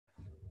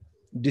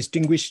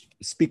Distinguished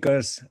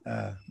speakers,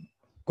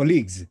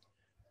 colleagues,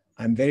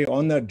 I'm very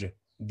honored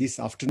this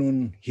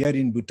afternoon here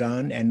in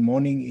Bhutan and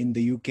morning in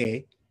the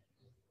UK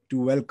to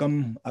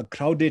welcome a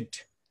crowded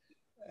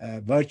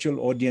virtual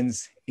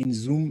audience in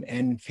Zoom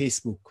and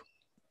Facebook.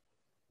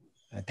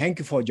 Thank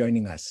you for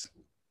joining us.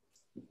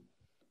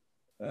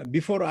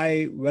 Before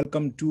I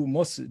welcome two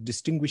most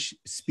distinguished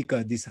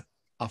speakers this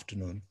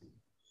afternoon,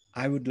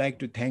 I would like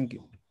to thank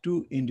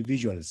two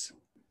individuals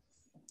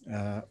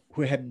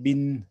who have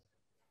been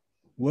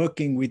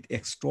working with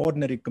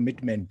extraordinary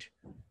commitment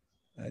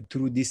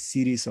through this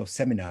series of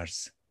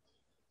seminars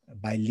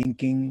by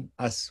linking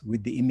us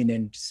with the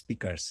eminent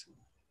speakers.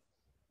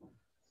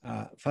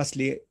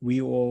 Firstly,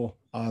 we owe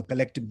our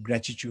collective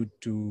gratitude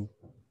to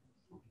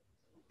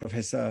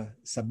Professor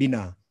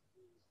Sabina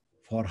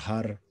for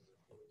her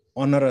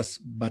onerous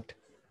but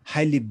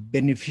highly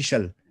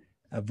beneficial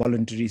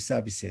voluntary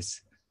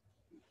services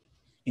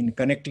in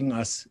connecting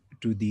us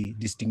to the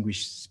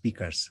distinguished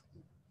speakers.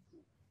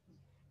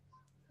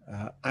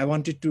 I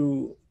wanted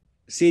to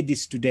say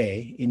this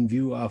today in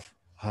view of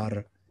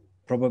her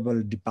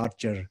probable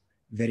departure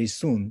very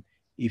soon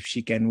if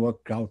she can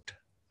work out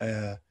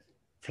a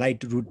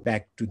flight route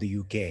back to the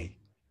UK.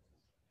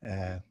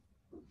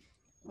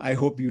 I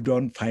hope you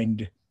don't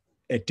find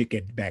a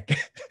ticket back.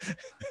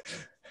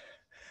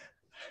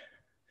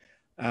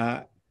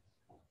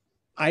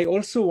 I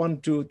also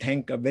want to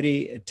thank a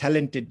very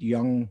talented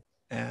young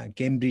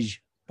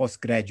Cambridge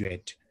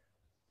postgraduate,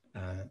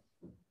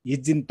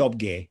 Yidzin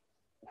Tobge,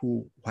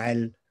 who,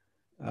 while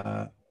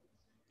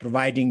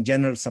providing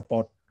general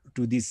support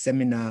to this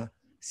seminar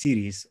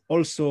series,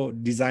 also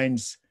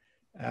designs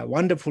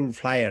wonderful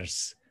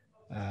flyers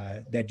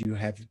that you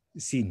have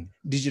seen,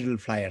 digital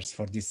flyers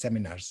for these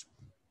seminars.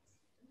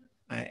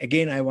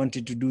 Again, I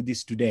wanted to do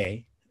this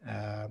today,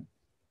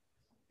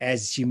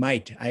 as she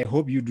might, I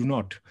hope you do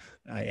not,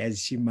 as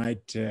she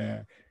might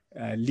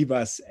leave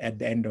us at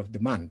the end of the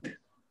month.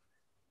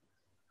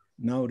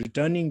 Now,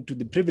 returning to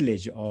the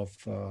privilege of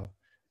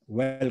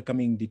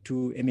welcoming the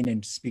two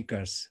eminent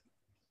speakers.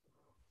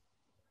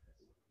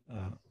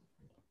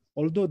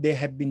 Although they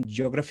have been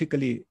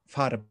geographically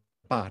far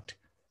apart,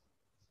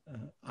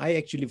 I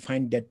actually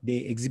find that they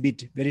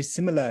exhibit very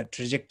similar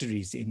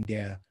trajectories in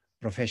their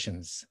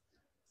professions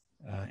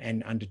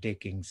and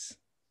undertakings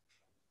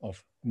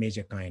of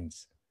major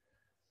kinds.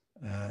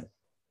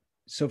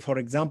 So for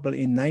example,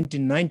 in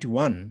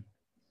 1991,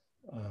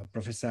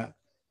 Professor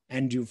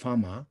Andrew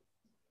Farmer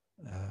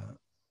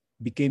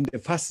became the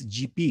first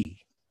GP,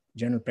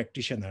 general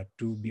practitioner,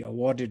 to be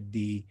awarded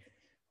the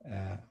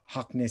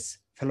Harkness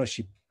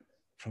Fellowship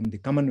from the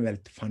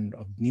Commonwealth Fund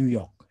of New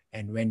York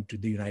and went to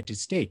the United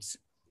States.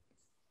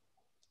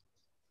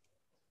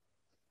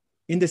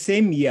 In the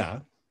same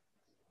year,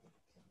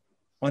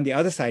 on the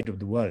other side of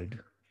the world,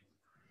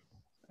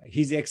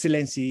 His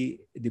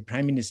Excellency, the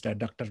Prime Minister,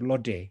 Dr.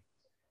 Lotay,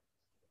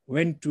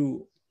 went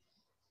to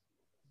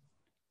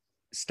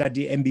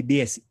study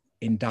MBBS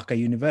in Dhaka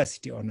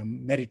University on a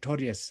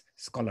meritorious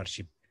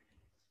scholarship,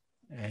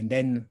 and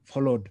then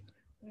followed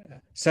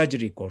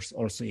surgery course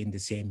also in the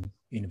same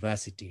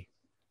university.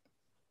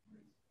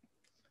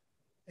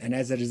 And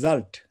as a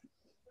result,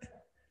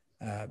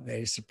 a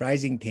very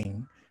surprising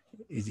thing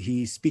is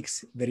he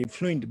speaks very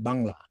fluent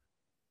Bangla.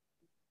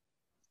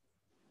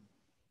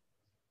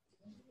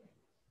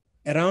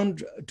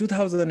 Around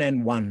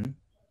 2001,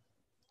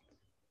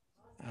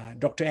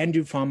 Dr.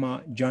 Andrew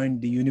Farmer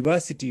joined the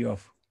University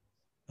of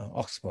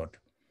Oxford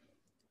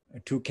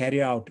to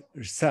carry out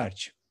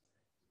research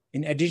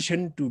in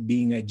addition to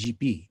being a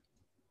GP.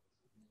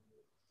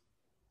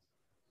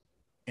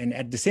 And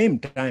at the same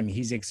time,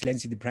 His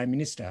Excellency the Prime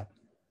Minister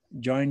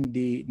joined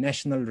the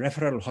National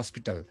Referral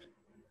Hospital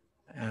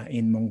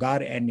in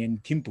Mongar and in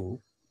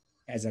Thimphu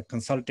as a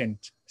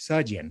consultant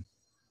surgeon.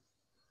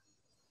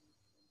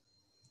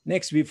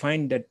 Next, we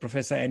find that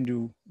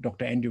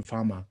Dr. Andrew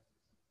Farmer,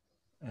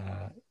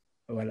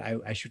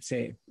 I should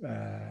say,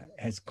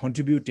 has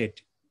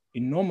contributed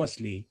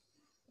enormously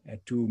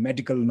to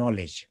medical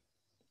knowledge.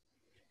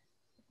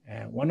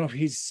 One of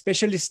his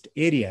specialist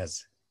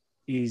areas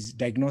is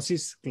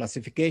diagnosis,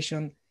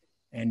 classification,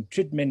 and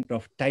treatment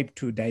of type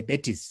 2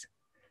 diabetes,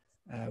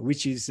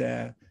 which is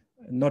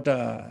not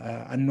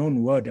an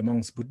unknown word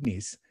amongst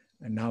Bhutanese,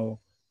 and now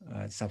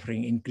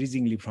suffering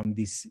increasingly from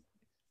this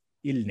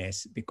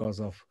illness because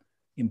of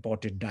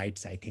imported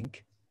diets, I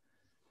think.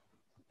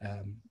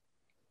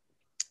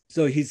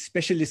 So he's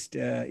specialist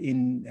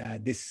in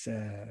this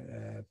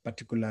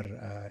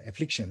particular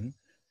affliction,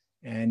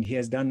 and he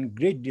has done a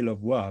great deal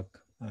of work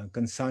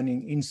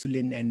concerning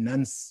insulin and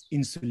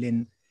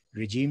non-insulin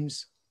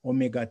regimes,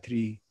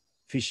 omega-3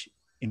 fish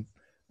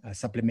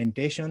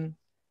supplementation,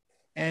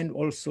 and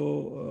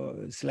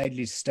also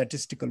slightly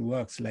statistical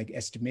works like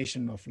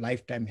estimation of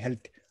lifetime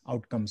health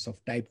outcomes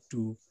of type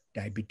 2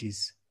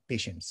 diabetes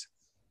patients.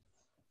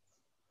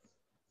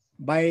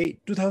 By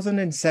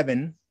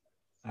 2007,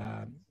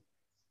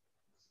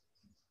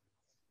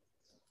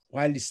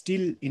 while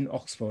still in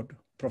Oxford,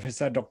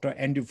 Professor Dr.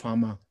 Andrew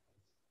Farmer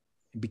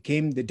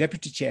became the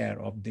deputy chair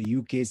of the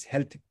UK's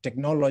Health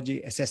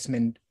Technology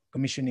Assessment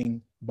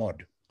Commissioning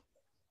Board.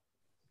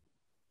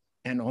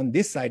 And on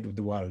this side of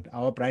the world,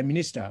 our Prime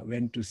Minister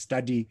went to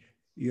study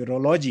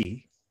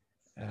urology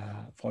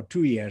for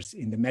 2 years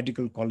in the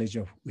Medical College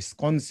of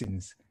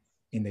Wisconsin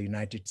in the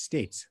United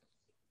States.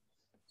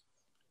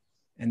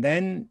 And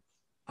then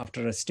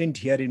after a stint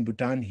here in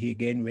Bhutan, he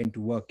again went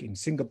to work in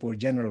Singapore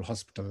General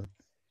Hospital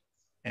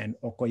and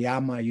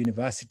Okayama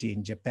University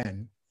in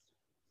Japan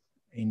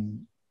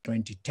in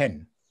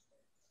 2010.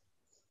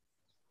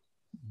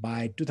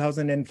 By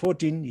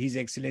 2014, His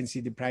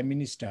Excellency the Prime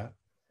Minister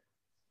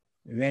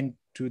went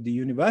to the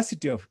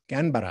University of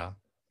Canberra,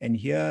 and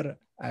here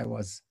I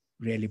was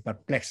really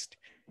perplexed.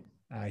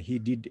 He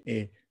did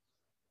a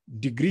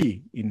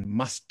degree in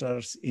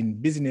Masters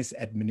in Business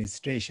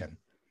Administration.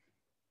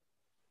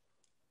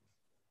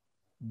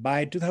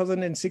 By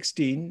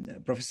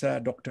 2016, Professor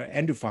Dr.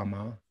 Andrew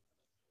Farmer,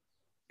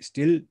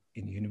 still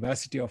in the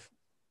University of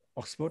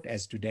Oxford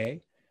as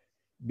today,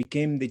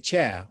 became the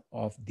chair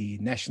of the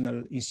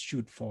National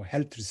Institute for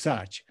Health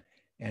Research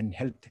and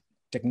Health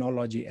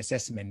Technology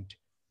Assessment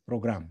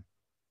program,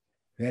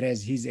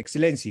 whereas His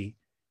Excellency,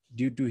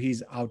 due to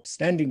his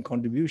outstanding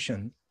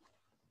contribution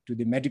to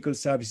the medical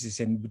services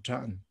in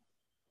Bhutan,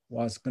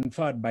 was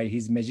conferred by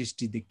His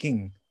Majesty the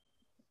King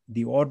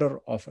the Order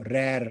of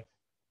Rare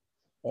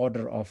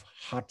Order of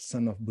Heart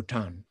Son of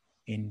Bhutan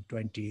in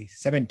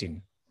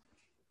 2017.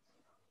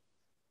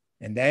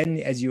 And then,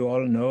 as you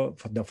all know,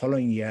 for the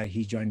following year,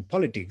 he joined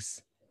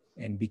politics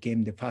and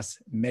became the first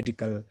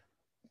medical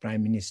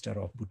Prime Minister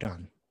of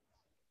Bhutan.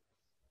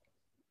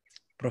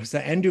 Professor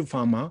Andrew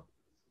Farmer,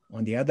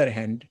 on the other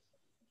hand,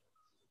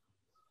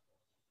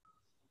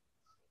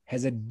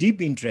 has a deep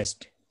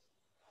interest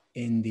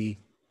in the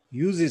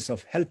uses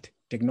of health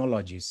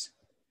technologies,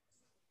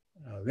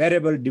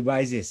 wearable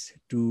devices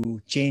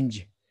to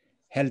change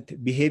health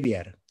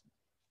behavior,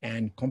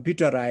 and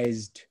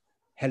computerized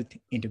health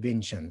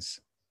interventions.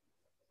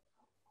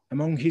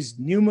 Among his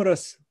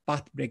numerous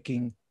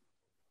path-breaking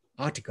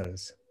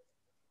articles,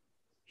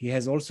 he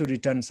has also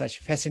written such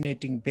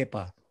fascinating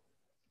paper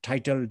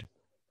titled,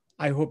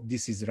 I hope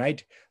this is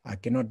right, I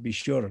cannot be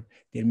sure,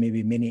 there may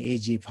be many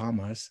AG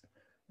farmers,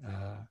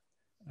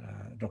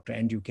 Dr.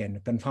 Andrew can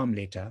confirm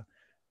later.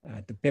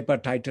 The paper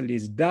title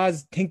is,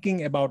 Does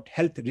Thinking About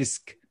Health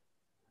Risk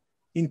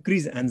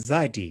Increase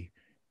Anxiety?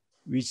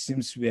 Which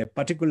seems to be a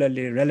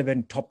particularly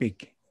relevant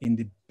topic in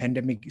the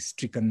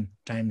pandemic-stricken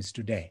times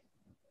today.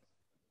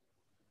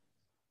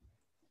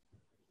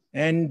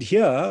 And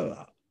here,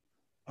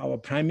 our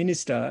Prime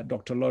Minister,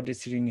 Dr. Lotay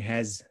Tshering,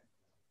 has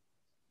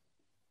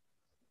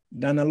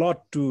done a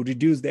lot to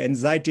reduce the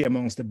anxiety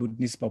amongst the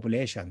Bhutanese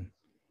population.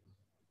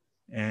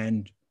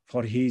 And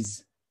for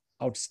his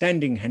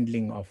outstanding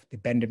handling of the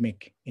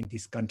pandemic in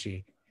this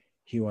country,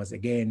 he was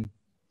again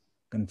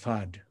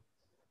conferred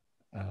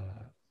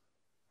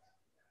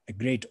a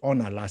great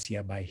honor last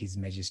year by His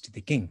Majesty the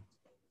King.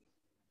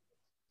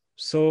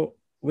 So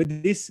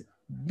with this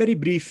very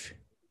brief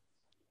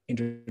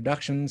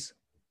introductions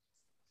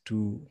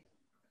to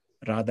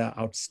rather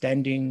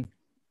outstanding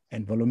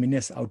and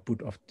voluminous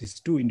output of these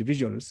two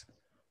individuals,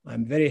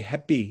 I'm very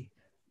happy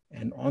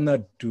and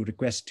honored to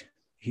request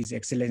His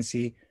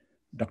Excellency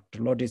Dr.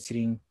 Lotay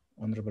Tshering,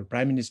 Honorable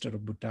Prime Minister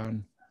of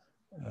Bhutan,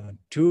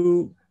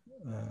 to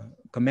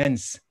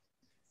commence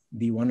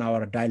the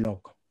 1-hour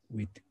dialogue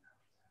with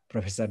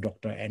Professor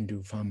Dr.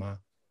 Andrew Farmer.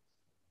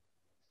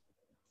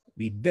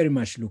 We very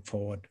much look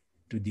forward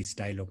to this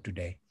dialogue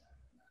today.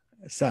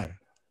 Sir,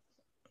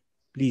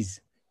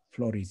 please,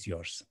 floor is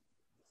yours.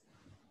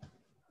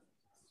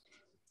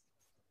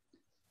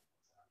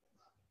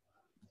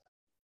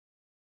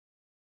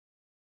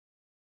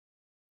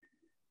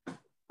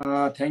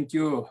 Thank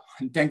you,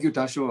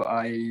 Tasho.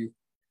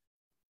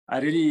 I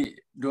really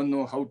don't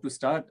know how to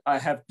start. I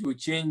have to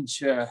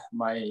change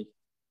my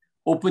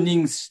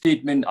opening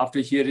statement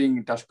after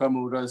hearing Tasho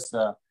Karmaura's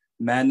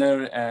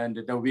manner and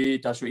the way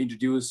Tasho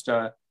introduced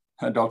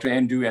Dr.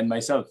 Andrew and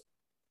myself.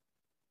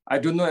 I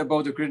don't know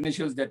about the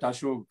credentials that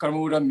Tasho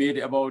Karmaura made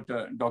about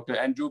Dr.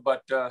 Andrew,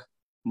 but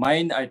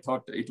mine, I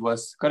thought it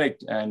was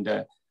correct.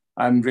 And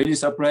I'm really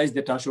surprised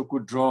that Tasho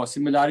could draw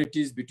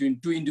similarities between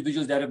two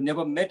individuals that have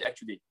never met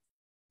actually.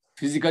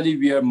 Physically,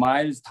 we are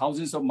miles,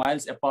 thousands of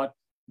miles apart,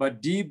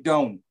 but deep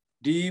down,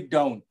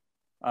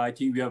 I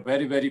think we are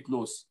very, very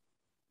close.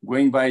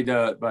 Going by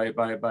the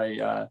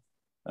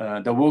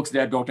works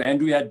that Dr.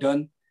 Andrew had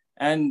done,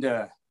 and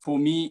for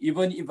me,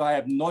 even if I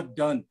have not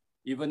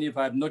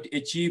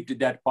achieved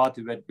that path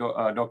that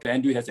Dr.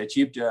 Andrew has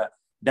achieved,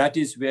 that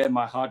is where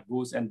my heart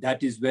goes, and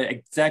that is where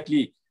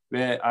exactly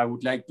where I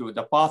would like to,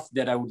 the path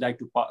that I would like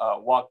to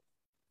walk.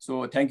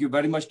 So thank you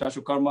very much,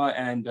 Tasho Karma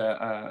and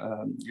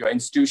your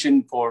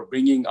institution for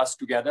bringing us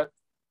together.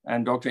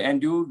 And Dr.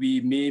 Andrew,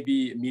 we may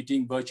be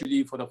meeting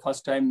virtually for the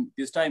first time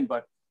this time,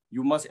 but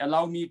you must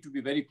allow me to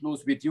be very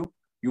close with you.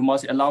 You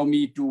must allow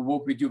me to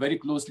work with you very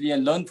closely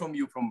and learn from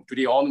you from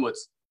today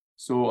onwards.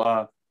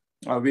 So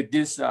with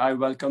this, I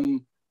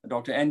welcome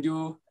Dr.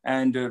 Andrew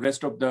and the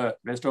rest of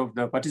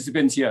the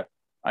participants here.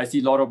 I see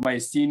a lot of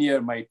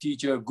my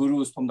teacher,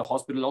 gurus from the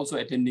hospital also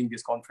attending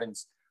this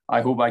conference.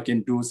 I hope I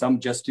can do some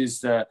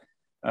justice,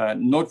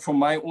 not from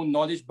my own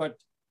knowledge, but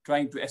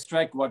trying to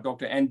extract what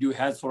Dr. Andrew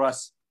has for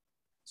us.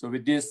 So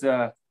with this,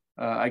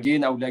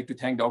 again, I would like to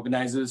thank the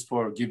organizers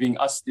for giving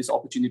us this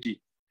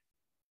opportunity.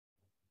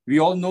 We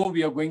all know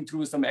we are going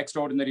through some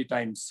extraordinary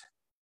times.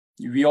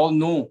 We all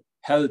know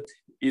health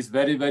is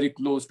very, very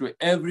close to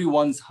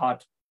everyone's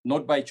heart,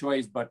 not by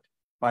choice, but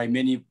by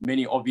many,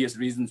 many obvious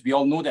reasons. We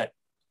all know that.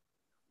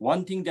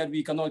 One thing that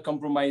we cannot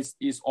compromise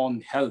is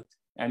on health.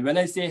 And when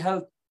I say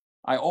health,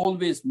 I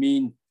always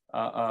mean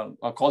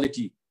a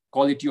quality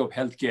of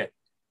healthcare.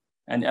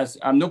 And as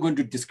I'm not going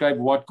to describe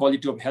what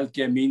quality of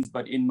healthcare means,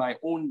 but in my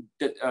own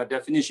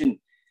definition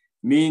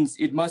means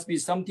it must be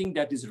something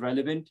that is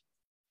relevant,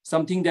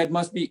 something that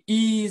must be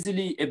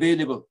easily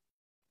available.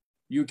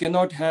 You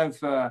cannot have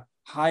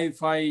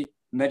hi-fi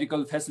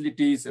medical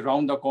facilities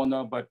around the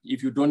corner, but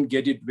if you don't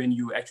get it when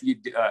you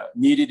actually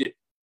needed it,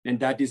 then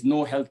that is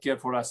no healthcare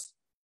for us.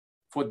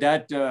 For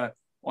that,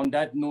 on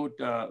that note,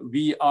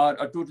 we are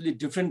a totally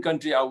different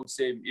country, I would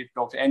say, if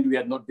Dr. Andrew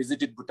had not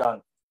visited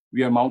Bhutan.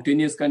 We are a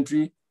mountainous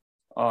country.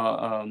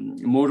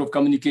 Mode of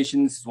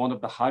communications is one of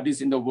the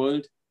hardest in the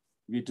world.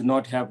 We do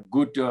not have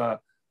good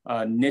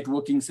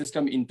networking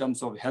system in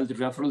terms of health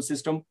referral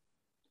system.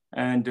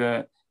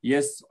 And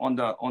yes, on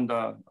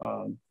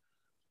the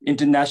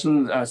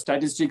international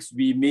statistics,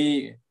 we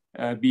may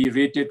be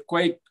rated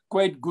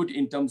quite good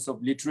in terms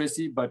of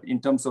literacy, but in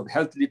terms of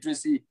health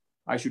literacy,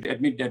 I should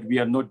admit that we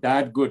are not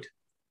that good.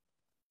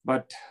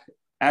 But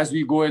as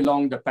we go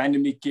along, the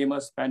pandemic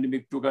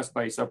took us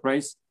by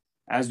surprise.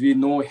 As we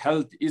know,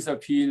 health is a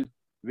field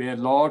where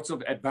lots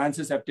of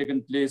advances have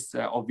taken place.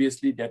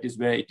 Obviously, that is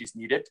where it is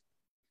needed.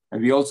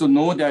 And we also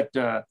know that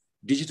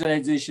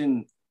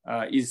digitalization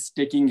is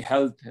taking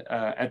health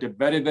at a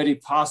very, very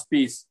fast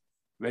pace,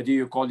 whether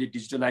you call it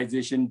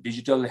digitalization,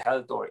 digital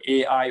health, or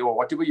AI, or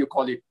whatever you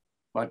call it.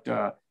 But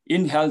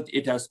in health,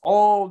 it has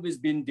always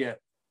been there.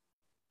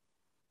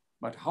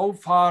 But how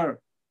far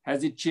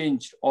has it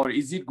changed, or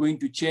is it going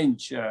to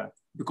change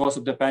because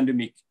of the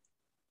pandemic?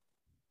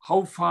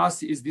 How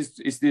fast is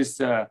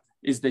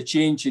the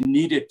change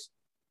needed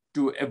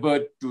to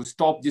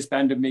stop this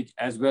pandemic,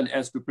 as well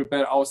as to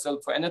prepare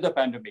ourselves for another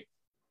pandemic?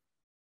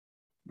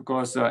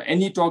 Because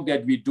any talk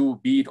that we do,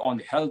 be it on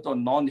health or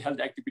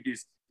non-health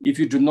activities, if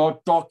you do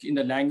not talk in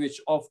the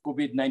language of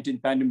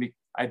COVID-19 pandemic,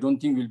 I don't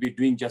think we'll be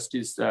doing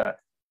justice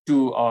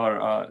to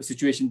our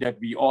situation that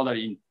we all are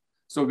in.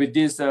 So with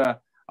this,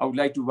 I would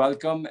like to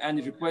welcome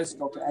and request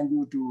Dr.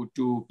 Andrew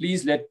to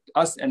please let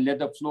us and let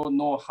the floor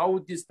know how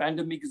this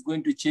pandemic is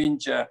going to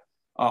change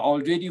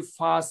already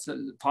fast,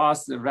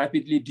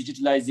 rapidly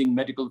digitalizing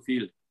medical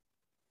field.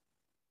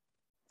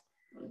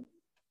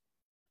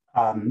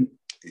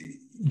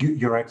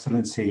 Your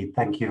Excellency,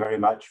 thank you very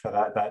much for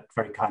that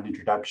very kind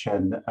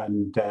introduction.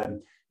 And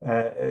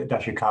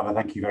Dr. Kava,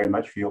 thank you very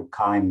much for your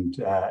kind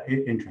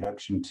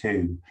introduction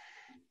too.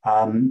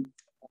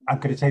 I'm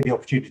going to take the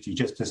opportunity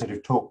just to sort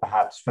of talk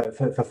perhaps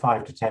for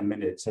 5 to 10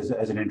 minutes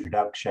as an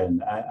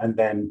introduction, and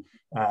then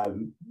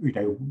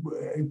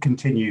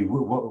continue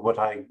what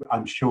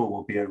I'm sure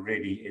will be a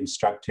really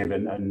instructive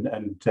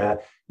and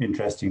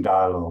interesting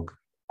dialogue.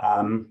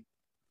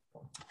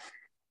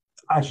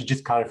 I should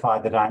just clarify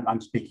that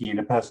I'm speaking in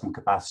a personal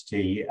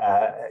capacity.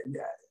 I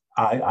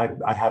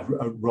have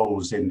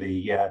roles in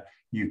the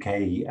UK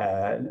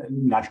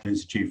National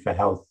Institute for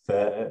Health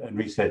and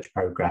Research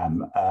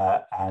Programme,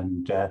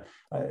 and the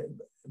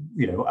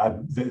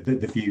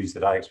views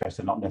that I express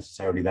are not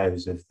necessarily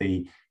those of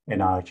the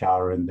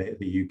NIHR and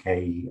the UK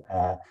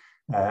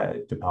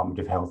Department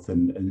of Health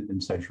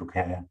and Social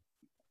Care.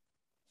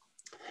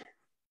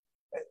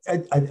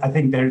 I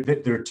think there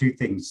are two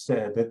things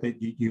that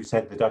you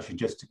said that I should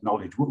just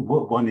acknowledge.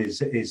 One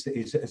is as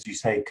you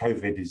say,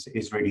 COVID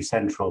is really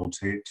central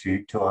to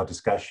our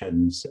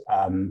discussions.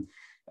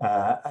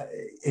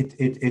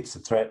 It's a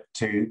threat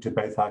to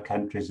both our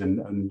countries,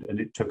 and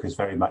it took us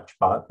very much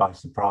by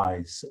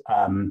surprise.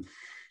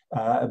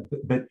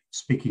 But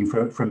speaking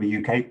from the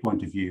UK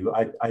point of view,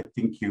 I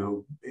think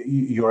you're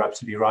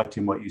absolutely right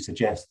in what you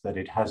suggest, that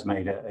it has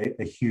made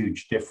a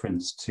huge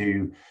difference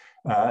to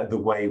the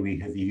way we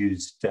have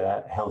used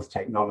health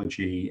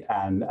technology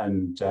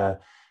and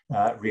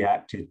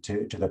reacted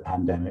to the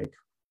pandemic.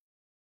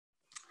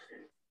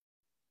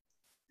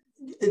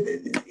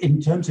 In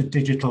terms of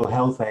digital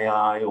health,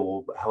 AI,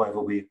 or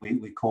however we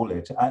call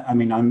it, I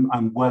mean,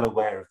 I'm well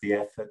aware of the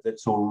effort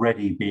that's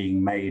already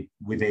being made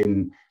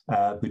within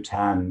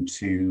Bhutan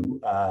to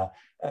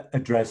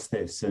address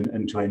this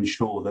and to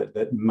ensure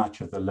that much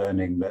of the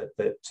learning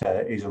that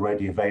is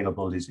already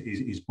available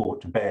is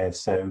brought to bear.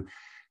 So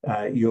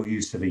your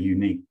use of a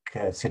unique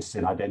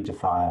citizen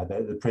identifier,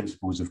 the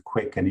principles of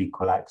quick and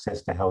equal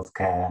access to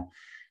healthcare,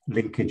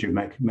 linkage of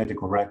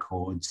medical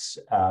records,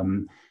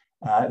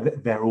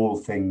 they're all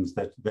things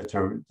that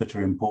are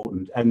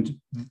important. And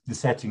the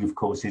setting, of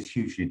course, is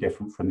hugely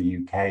different from the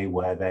UK,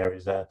 where there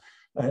is a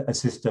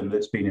system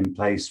that's been in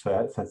place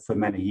for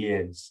many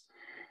years.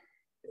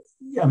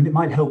 yeah, I mean, it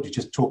might help to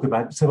just talk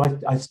about. So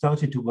I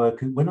started to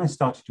work when I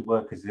started to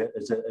work as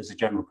a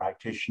general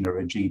practitioner,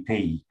 a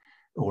GP,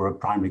 or a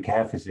primary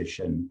care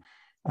physician.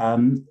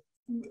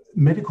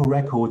 Medical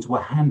records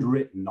were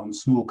handwritten on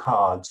small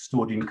cards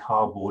stored in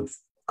cardboard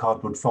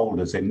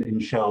folders in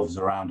shelves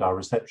around our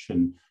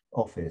reception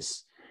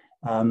office.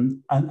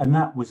 And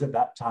that was at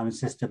that time a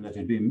system that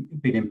had been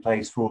in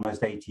place for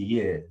almost 80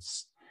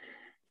 years.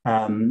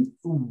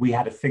 We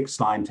had a fixed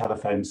line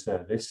telephone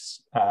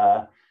service.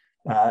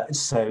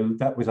 So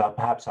that was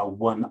perhaps our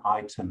one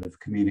item of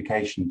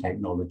communication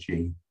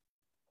technology.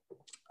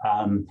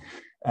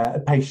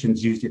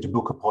 Patients used it to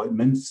book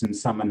appointments and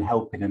summon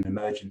help in an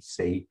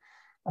emergency.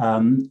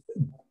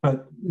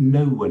 But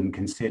no one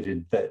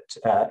considered that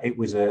it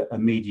was a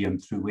medium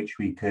through which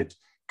we could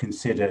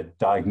consider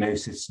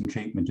diagnosis and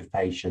treatment of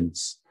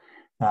patients.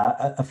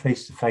 A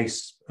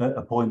face-to-face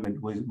appointment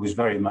was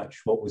very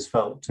much what was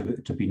felt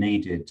to be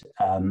needed.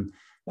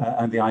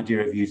 And the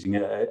idea of using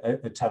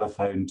a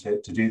telephone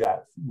to do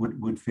that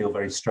would feel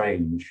very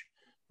strange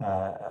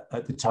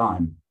at the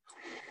time.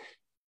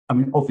 I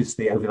mean,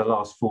 obviously, over the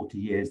last 40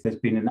 years, there's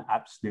been an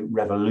absolute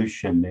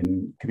revolution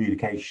in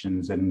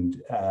communications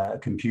and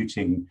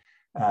computing,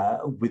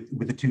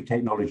 with the two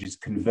technologies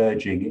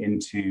converging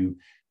into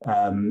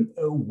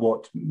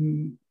what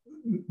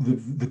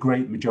the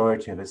great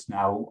majority of us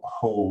now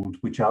hold,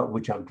 which are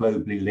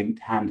globally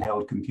linked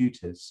handheld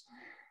computers.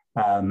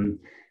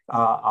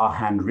 Our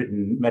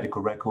handwritten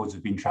medical records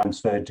have been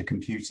transferred to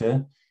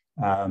computer,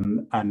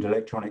 and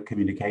electronic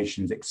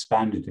communications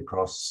expanded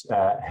across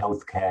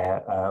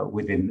healthcare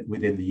within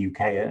the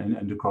UK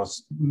and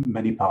across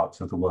many parts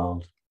of the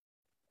world.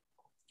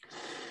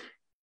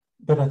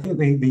 But I think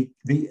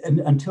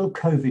until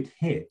COVID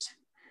hit,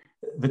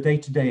 the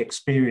day-to-day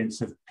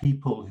experience of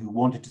people who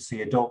wanted to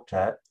see a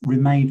doctor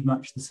remained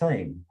much the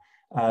same.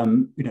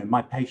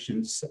 My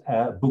patients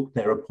booked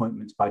their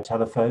appointments by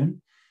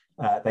telephone.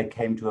 They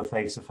came to a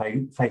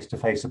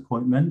face-to-face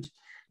appointment.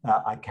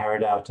 I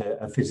carried out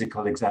a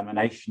physical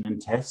examination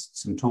and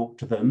tests and talked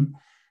to them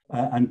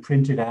and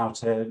printed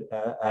out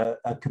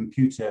a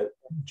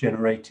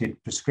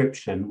computer-generated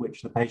prescription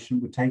which the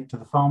patient would take to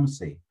the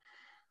pharmacy.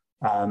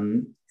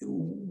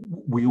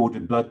 We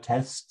ordered blood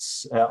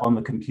tests on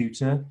the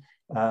computer,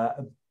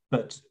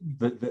 but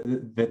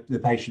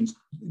the patients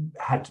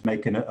had to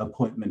make an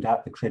appointment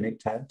at the clinic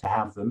to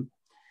have them.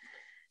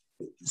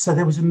 So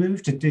there was a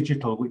move to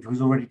digital, which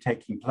was already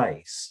taking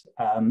place,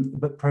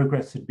 but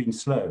progress had been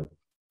slow.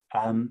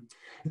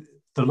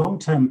 The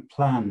long-term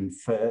plan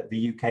for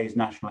the UK's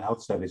National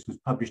Health Service was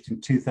published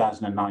in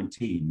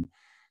 2019,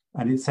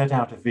 and it set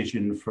out a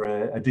vision for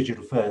a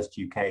digital-first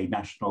UK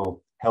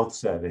National Health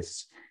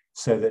Service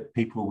so that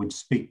people would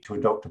speak to a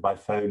doctor by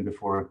phone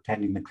before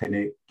attending the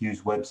clinic,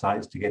 use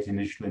websites to get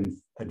initial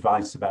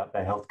advice about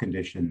their health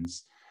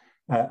conditions,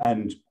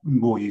 and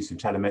more use of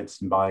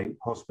telemedicine by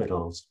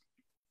hospitals.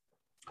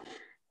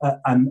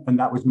 And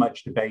that was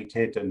much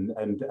debated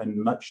and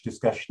much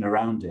discussion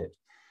around it.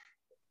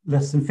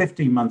 Less than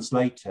 15 months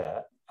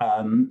later,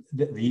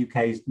 the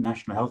UK's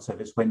National Health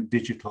Service went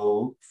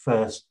digital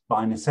first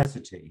by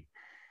necessity.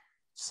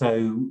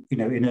 So,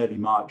 in early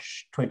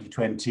March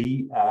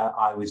 2020,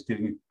 I was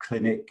doing a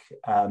clinic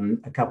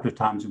a couple of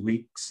times a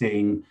week,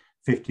 seeing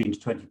 15 to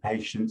 20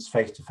 patients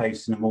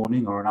face-to-face in the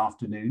morning or an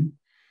afternoon.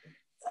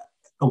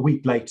 A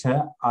week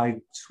later,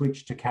 I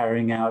switched to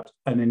carrying out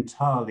an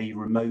entirely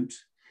remote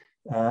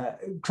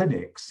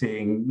clinic,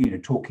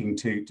 talking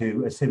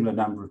to a similar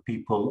number of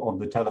people on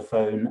the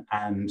telephone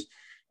and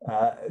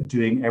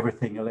doing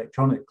everything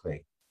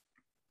electronically.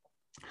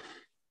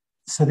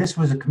 So this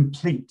was a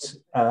complete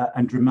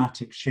and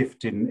dramatic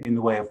shift in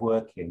the way of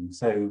working.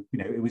 So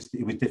it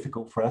was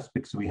difficult for us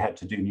because we had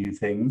to do new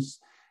things,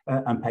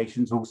 and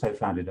patients also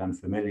found it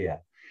unfamiliar.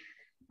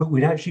 But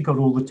we'd actually got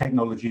all the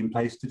technology in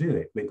place to do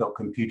it. We've got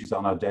computers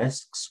on our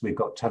desks, we've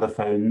got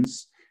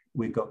telephones,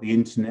 we've got the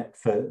internet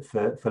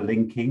for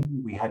linking.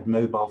 We had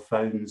mobile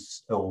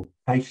phones, or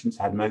patients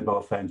had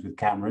mobile phones with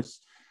cameras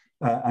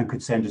and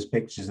could send us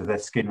pictures of their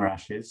skin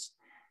rashes.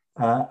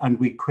 And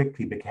we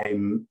quickly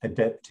became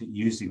adept at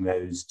using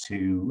those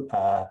to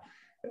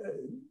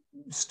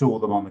store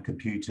them on the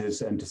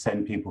computers and to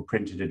send people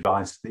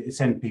advice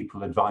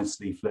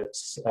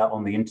leaflets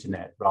on the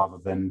internet rather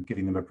than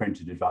giving them a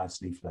printed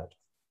advice leaflet.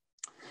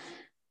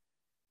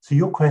 So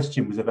your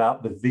question was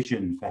about the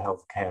vision for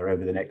healthcare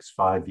over the next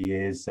 5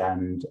 years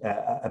and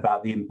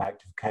about the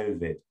impact of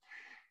COVID.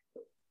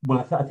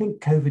 Well, I think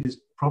COVID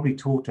has probably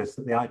taught us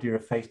that the idea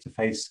of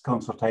face-to-face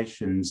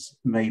consultations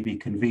may be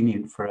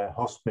convenient for a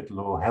hospital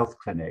or health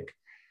clinic,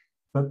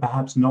 but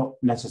perhaps not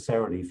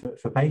necessarily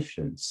for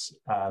patients.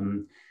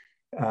 In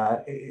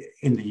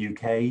the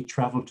UK,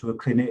 travel to a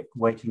clinic,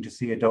 waiting to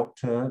see a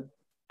doctor,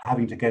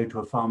 having to go to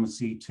a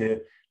pharmacy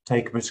to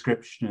take a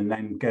prescription and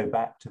then go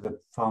back to the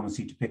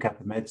pharmacy to pick up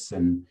the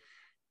medicine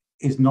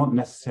is not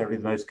necessarily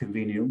the most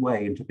convenient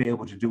way. And to be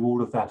able to do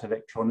all of that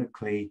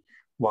electronically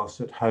whilst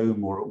at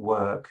home or at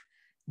work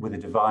with a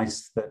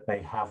device that they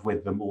have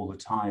with them all the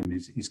time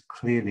is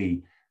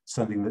clearly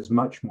something that's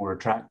much more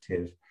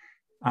attractive.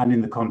 and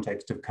in the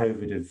context of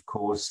COVID, of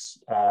course,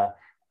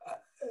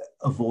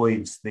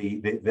 avoids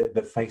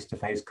the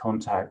face-to-face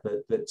contact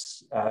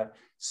that's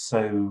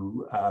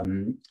so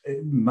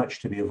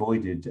much to be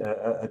avoided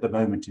at the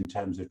moment in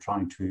terms of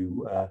trying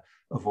to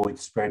avoid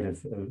spread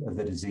of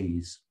the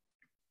disease.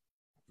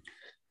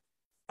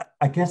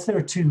 I guess there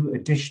are two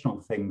additional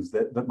things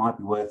that might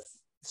be worth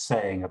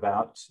saying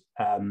about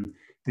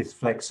this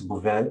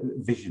flexible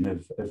vision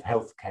of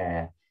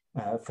healthcare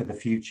for the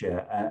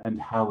future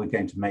and how we're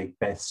going to make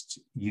best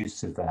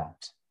use of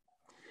that.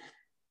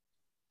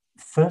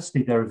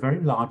 Firstly, there are very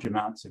large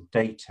amounts of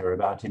data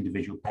about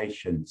individual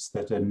patients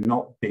that are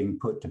not being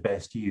put to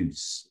best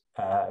use.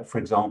 For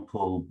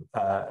example,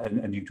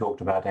 and you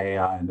talked about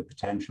AI and the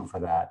potential for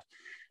that,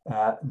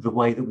 the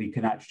way that we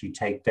can actually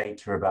take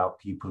data about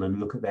people and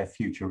look at their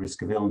future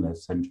risk of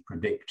illness and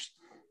predict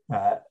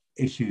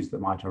issues that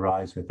might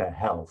arise with their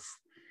health.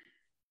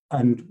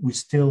 And we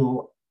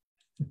still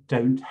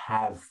don't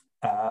have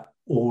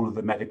all of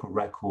the medical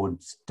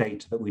records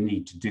data that we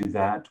need to do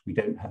that. We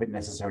don't have it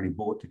necessarily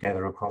brought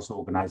together across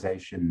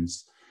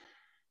organizations.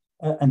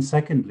 And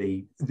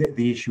secondly,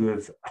 the issue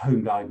of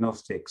home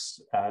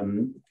diagnostics.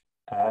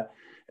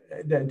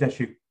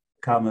 Dr.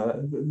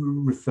 Kama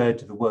referred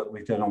to the work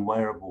we've done on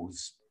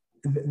wearables.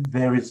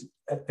 There is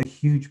a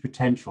huge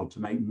potential to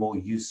make more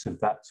use of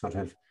that sort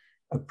of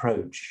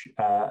approach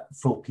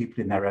for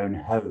people in their own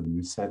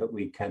homes so that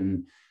we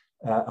can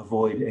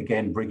avoid,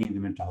 again, bringing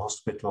them into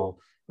hospital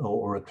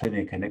or a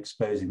clinic and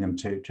exposing them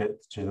to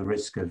the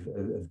risk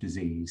of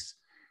disease.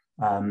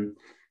 And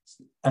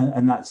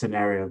that's an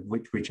area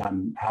which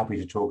I'm happy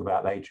to talk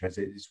about later, as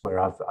it is where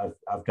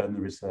I've done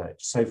the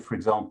research. So, for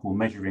example,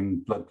 measuring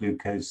blood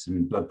glucose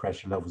and blood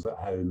pressure levels at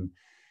home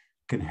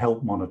can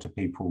help monitor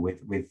people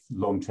with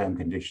long-term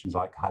conditions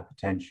like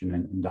hypertension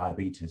and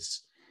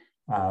diabetes.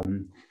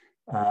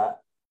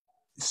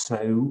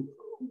 So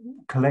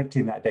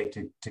collecting that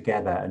data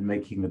together and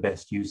making the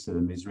best use of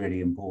them is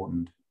really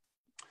important.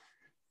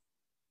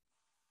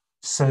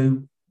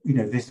 So, you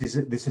know, this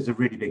is a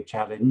really big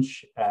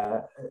challenge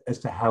as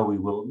to how we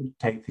will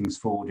take things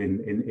forward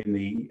in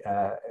the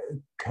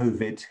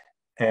COVID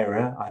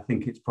era. I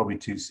think it's probably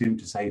too soon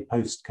to say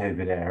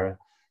post-COVID era,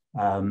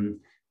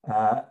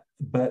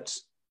 but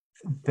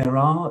there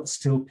are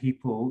still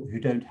people who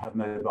don't have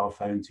mobile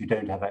phones, who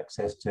don't have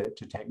access to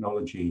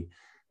technology.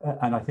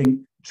 And I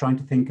think trying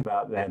to think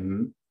about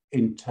them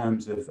in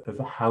terms of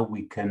how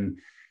we can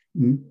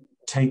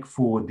take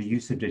forward the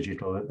use of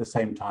digital at the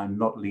same time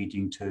not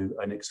leading to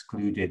an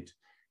excluded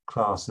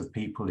class of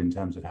people in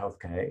terms of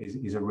healthcare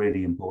is a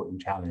really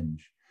important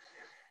challenge.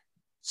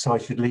 So I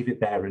should leave it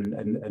there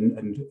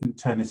and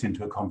turn this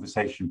into a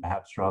conversation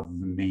perhaps rather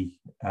than me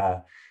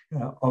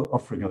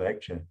offering a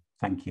lecture.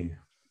 Thank you.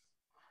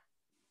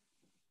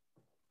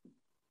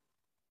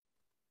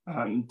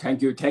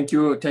 Thank you,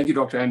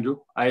 Dr.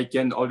 Andrew. I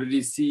can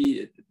already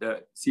see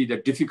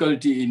the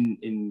difficulty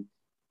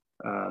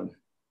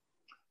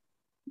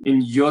in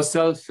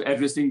yourself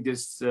addressing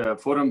this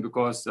forum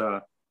because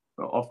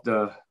of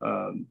the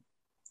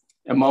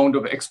amount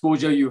of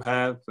exposure you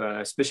have,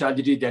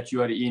 specialty that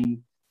you are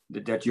in,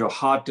 that your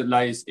heart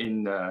lies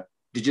in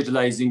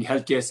digitalizing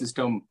healthcare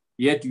system.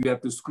 Yet you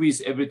have to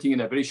squeeze everything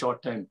in a very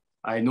short time.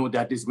 I know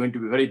that is going to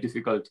be very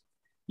difficult.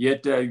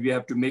 Yet we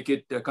have to make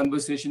it a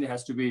conversation. It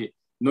has to be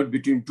not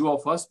between two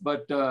of us,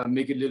 but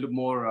make it a little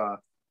more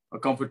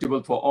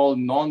comfortable for all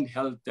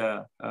non-health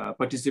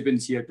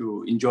participants here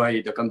to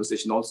enjoy the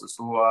conversation also.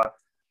 So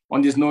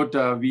on this note,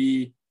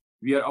 we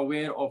are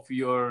aware of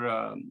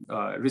your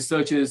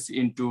researches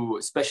into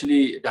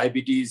especially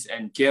diabetes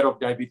and care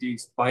of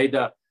diabetes by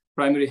the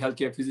primary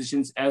healthcare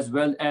physicians, as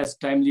well as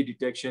timely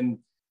detection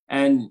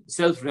and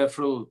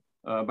self-referral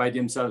by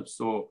themselves.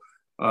 So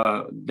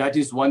that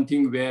is one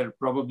thing where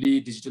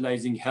probably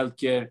digitalizing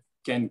healthcare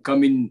can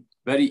come in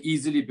very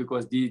easily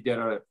because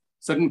there are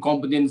certain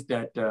components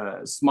that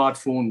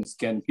smartphones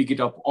can pick it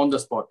up on the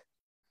spot.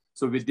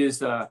 So with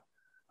this,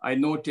 I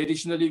know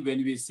traditionally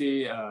when we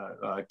say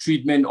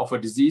treatment of a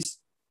disease,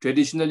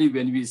 traditionally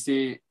when we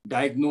say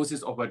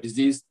diagnosis of a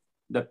disease,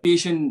 the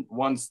patient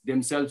wants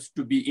themselves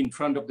to be in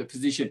front of the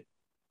physician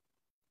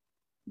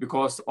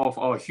because of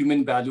our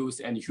human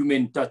values and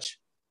human touch.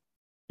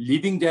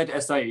 Leaving that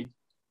aside,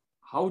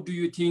 how do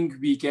you think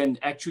we can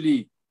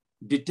actually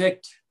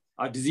detect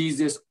our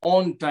diseases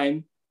on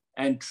time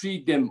and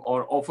treat them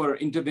or offer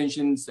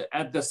interventions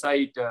at the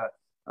site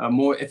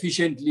more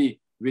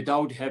efficiently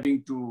without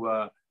having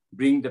to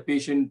bring the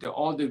patient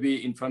all the way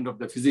in front of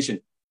the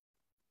physician?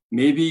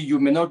 Maybe you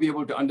may not be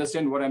able to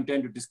understand what I'm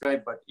trying to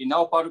describe, but in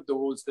our part of the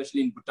world,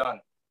 especially in Bhutan,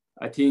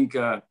 I think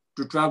to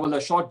travel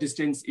a short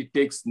distance, it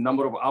takes a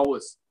number of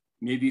hours.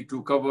 Maybe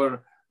to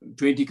cover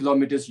 20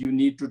 kilometers, you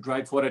need to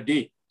drive for a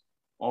day.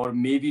 Or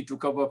maybe to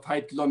cover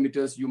 5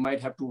 kilometers, you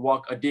might have to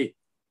walk a day.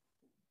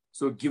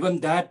 So given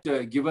that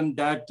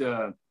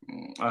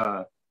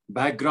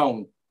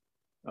background,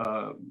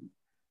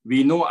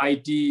 we know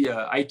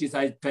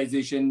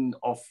ITization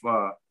of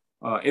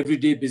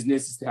everyday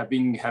business is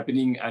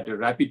happening at a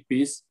rapid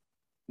pace.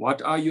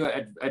 What are your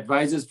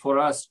advices for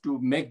us to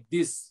make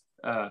this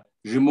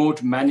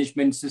remote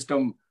management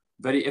system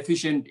very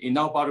efficient in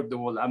our part of the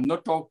world. I'm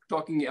not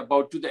talking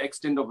about to the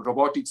extent of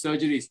robotic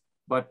surgeries,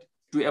 but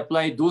to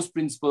apply those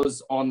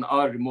principles on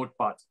our remote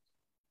parts.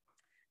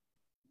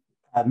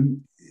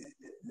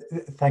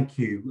 Thank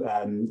you,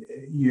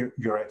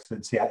 Your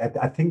Excellency.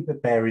 I think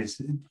that there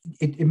is,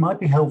 it might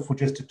be helpful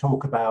just to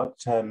talk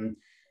about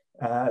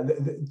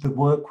the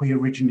work we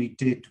originally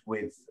did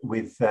with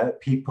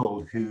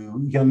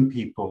young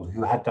people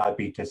who had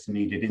diabetes and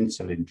needed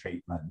insulin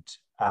treatment.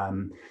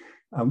 And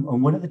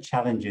one of the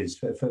challenges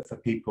for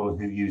people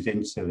who use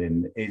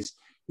insulin is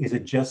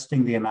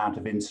adjusting the amount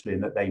of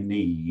insulin that they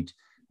need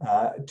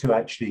to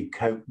actually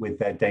cope with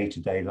their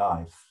day-to-day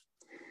life.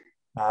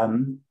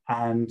 The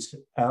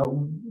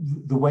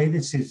way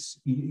this is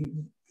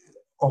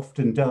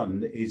often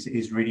done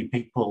is really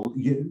people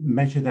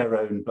measure their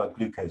own blood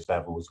glucose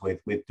levels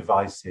with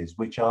devices,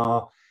 which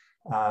are,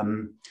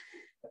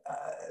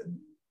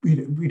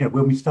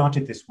 when we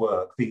started this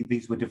work,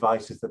 these were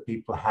devices that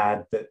people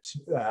had that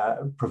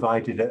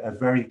provided a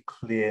very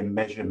clear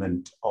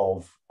measurement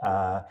of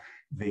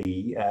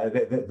the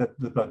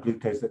blood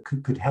glucose that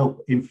could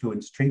help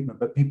influence treatment,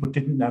 but people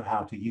didn't know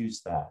how to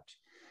use that.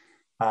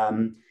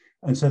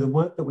 And so the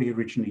work that we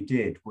originally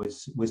did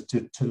was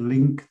to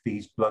link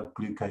these blood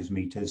glucose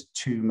meters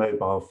to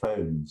mobile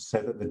phones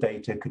so that the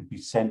data could be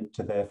sent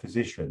to their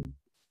physician.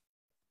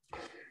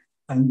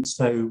 And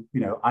so,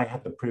 I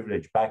had the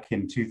privilege back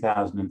in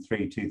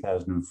 2003,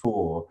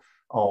 2004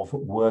 of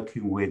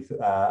working with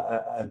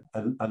a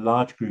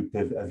large group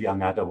of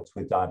young adults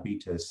with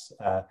diabetes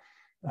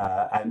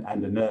and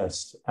a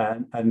nurse,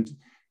 and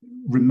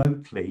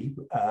remotely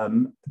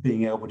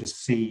being able to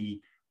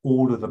see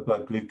all of the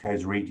blood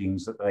glucose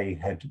readings that they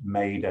had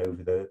made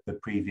over the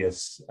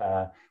previous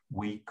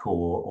week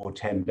or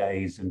 10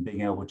 days, and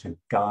being able to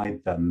guide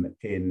them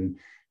in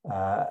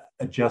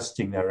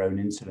adjusting their own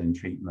insulin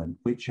treatment,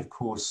 which of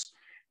course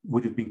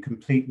would have been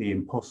completely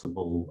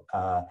impossible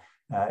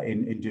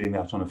in doing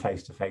that on a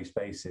face-to-face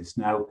basis.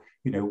 Now,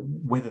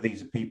 whether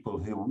these are people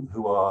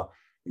who are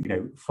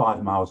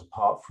 5 miles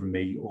apart from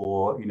me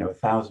or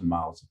 1,000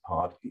 miles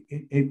apart,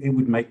 it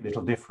would make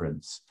little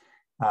difference.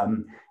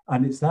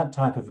 And it's that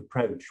type of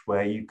approach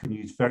where you can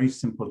use very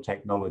simple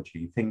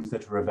technology, things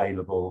that are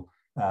available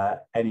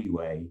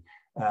anyway,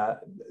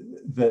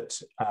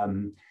 that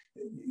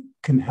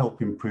can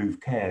help improve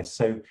care.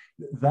 So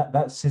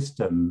that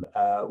system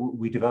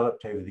we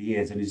developed over the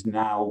years and is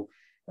now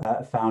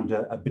found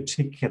a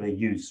particular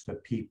use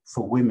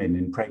for women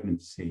in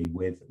pregnancy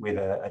with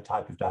a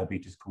type of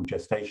diabetes called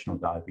gestational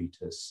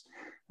diabetes.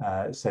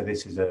 So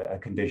this is a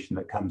condition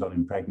that comes on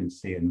in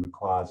pregnancy and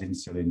requires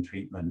insulin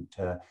treatment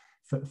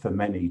for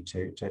many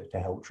to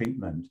help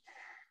treatment.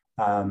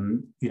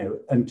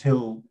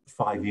 Until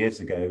 5 years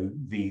ago,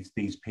 these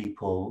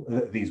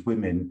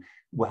women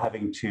were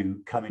having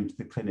to come into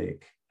the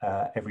clinic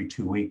every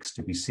 2 weeks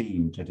to be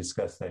seen to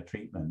discuss their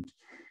treatment.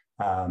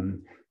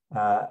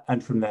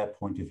 And from their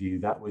point of view,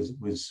 that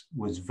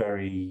was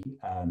very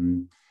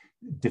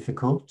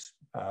difficult.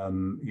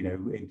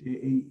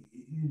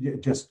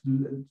 Just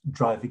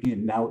driving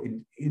in. Now,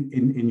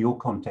 in your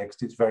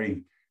context, it's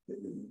very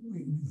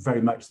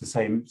much the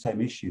same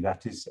issue.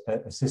 That is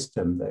a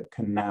system that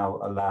can now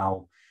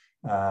allow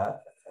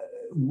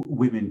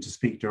women to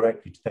speak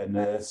directly to their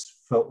nurse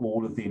for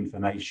all of the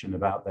information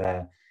about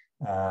their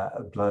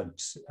blood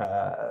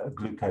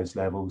glucose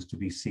levels to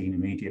be seen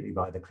immediately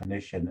by the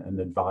clinician and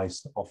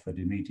advice offered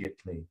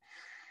immediately.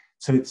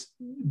 So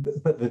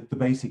but the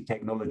basic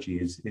technology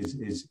is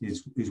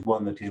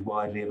one that is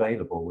widely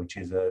available, which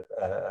is a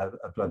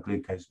blood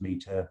glucose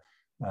meter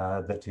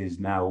that is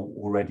now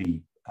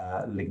already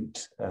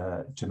linked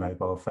to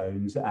mobile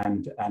phones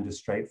and a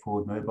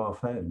straightforward mobile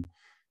phone.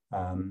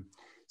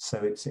 So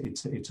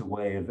it's a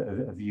way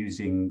of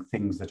using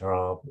things that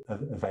are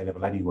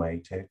available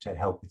anyway to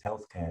help with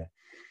healthcare.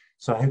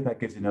 So I hope that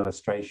gives an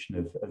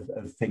illustration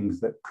of things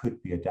that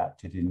could be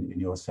adapted in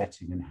your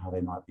setting and how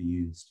they might be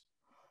used.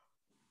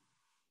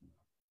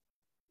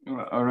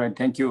 All right,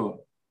 thank you.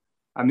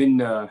 I mean,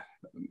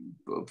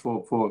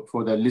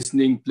 for the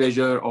listening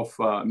pleasure of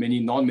many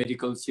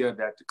non-medicals here,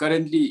 that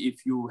currently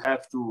if you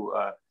have to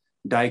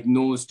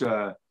diagnose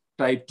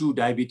type 2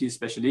 diabetes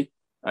especially,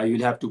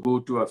 you'll have to go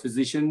to a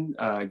physician,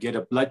 get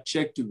a blood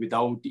checked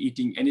without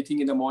eating anything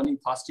in the morning,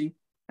 fasting,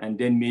 and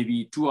then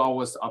maybe 2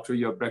 hours after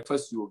your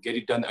breakfast, you get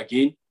it done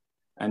again.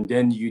 And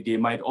then they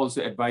might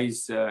also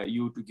advise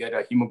you to get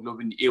a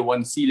hemoglobin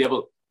A1C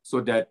level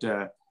so that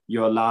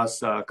your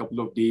last couple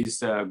of days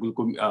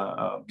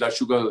blood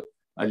sugar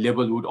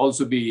level would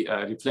also be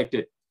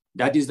reflected.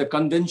 That is the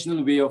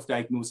conventional way of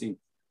diagnosing.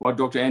 What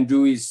Dr.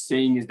 Andrew is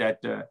saying is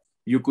that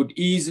you could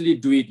easily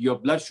do it. Your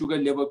blood sugar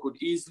level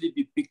could easily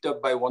be picked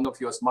up by one of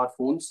your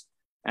smartphones.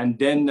 And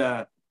then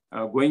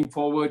going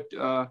forward,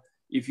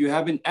 if you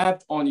have an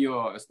app on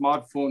your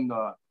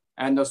smartphone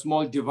and a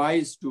small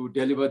device to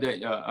deliver the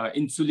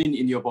insulin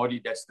in your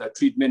body, that's the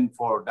treatment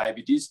for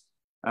diabetes,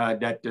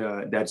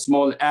 that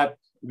small app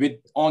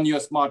on your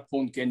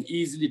smartphone can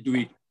easily do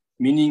it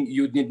meaning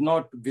you did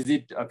not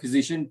visit a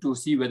physician to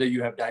see whether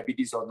you have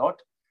diabetes or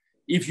not.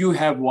 If you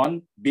have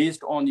one,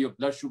 based on your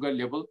blood sugar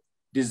level,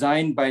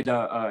 designed by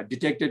the,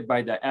 detected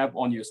by the app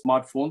on your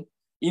smartphone,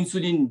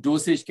 insulin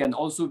dosage can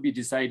also be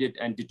decided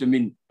and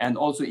determined and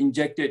also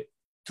injected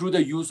through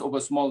the use of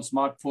a small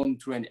smartphone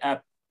through an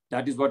app.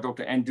 That is what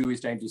Dr. Andrew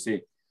is trying to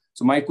say.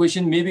 So my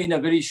question, maybe in a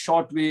very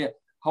short way,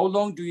 how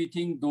long do you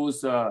think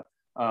those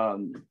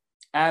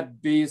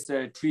app-based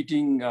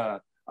treating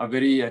a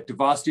very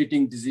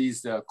devastating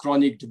disease,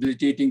 chronic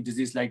debilitating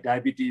disease like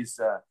diabetes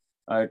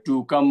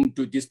to come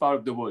to this part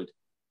of the world?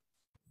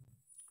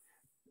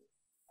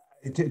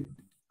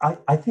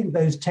 I think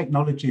those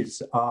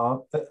technologies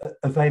are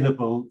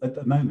available at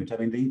the moment. I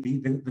mean,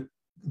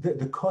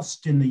 the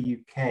cost in the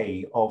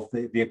UK of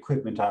the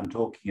equipment I'm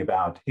talking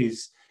about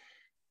is,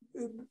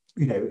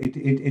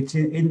 it's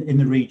in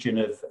the region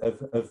of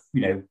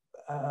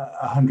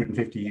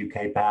 150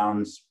 UK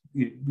pounds,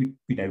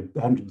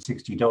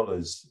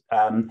 $160.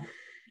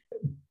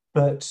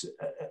 But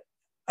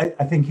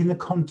I think in the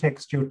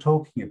context you're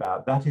talking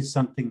about, that is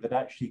something that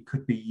actually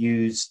could be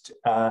used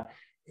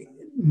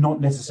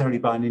not necessarily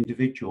by an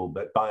individual,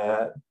 but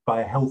by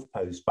a health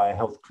post, by a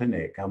health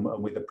clinic, and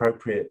with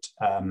appropriate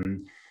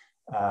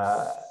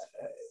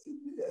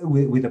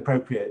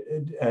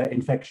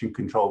infection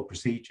control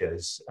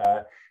procedures,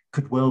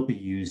 could well be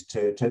used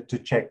to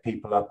check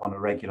people up on a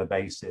regular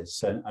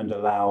basis and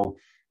allow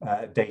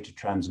data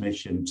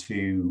transmission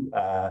to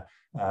a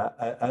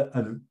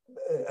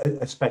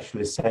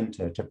specialist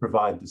centre to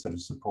provide the sort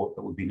of support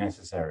that would be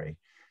necessary.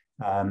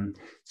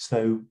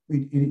 So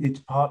it's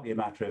partly a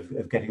matter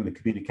of getting the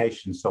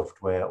communication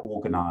software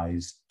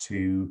organised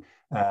to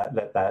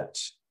let that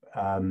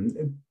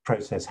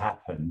process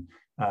happen.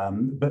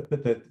 But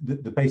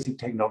the basic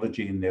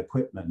technology and the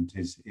equipment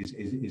is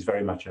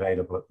very much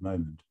available at the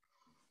moment.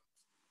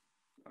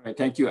 All right,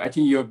 thank you. I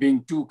think you're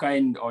being too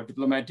kind or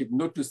diplomatic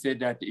not to say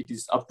that it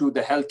is up to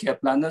the healthcare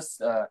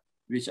planners,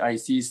 which I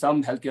see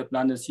some healthcare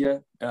planners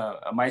here,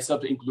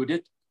 myself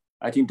included.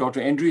 I think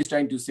Dr. Andrew is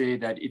trying to say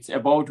that it's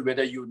about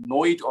whether you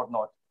know it or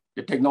not.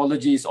 The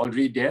technology is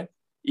already there.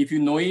 If you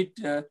know it,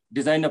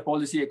 design a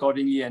policy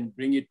accordingly and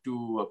bring it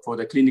to for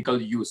the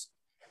clinical use.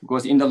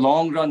 Because in the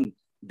long run,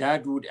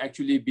 that would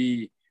actually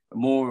be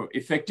more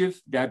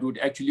effective. That would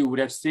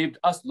have saved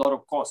us a lot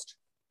of cost.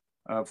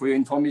 For your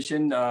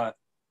information,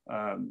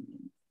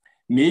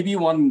 maybe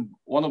one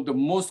of the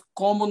most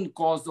common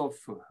cause of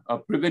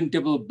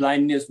preventable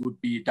blindness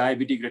would be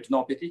diabetic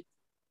retinopathy,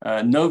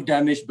 nerve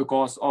damage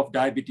because of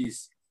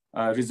diabetes,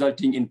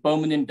 resulting in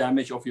permanent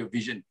damage of your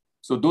vision.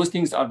 So those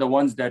things are the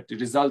ones that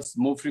results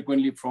more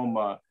frequently from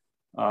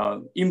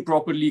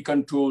improperly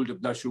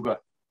controlled blood sugar.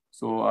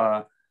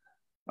 So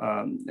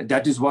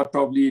that is what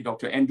probably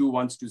Dr. Andrew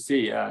wants to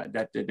say,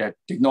 that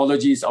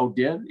technology is out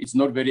there. It's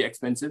not very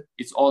expensive.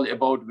 It's all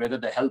about whether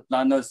the health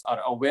planners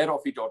are aware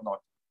of it or not.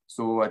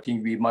 So I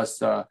think we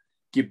must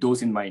keep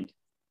those in mind.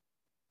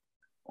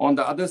 On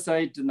the other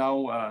side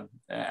now,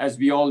 as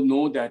we all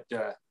know that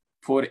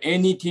for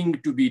anything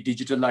to be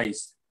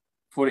digitalized,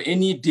 for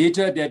any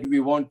data that we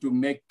want to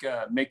make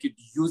it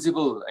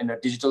usable in a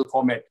digital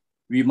format,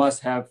 we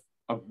must have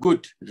a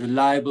good,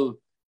 reliable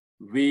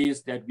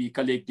ways that we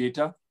collect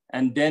data.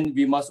 And then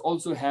we must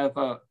also have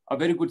a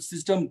very good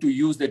system to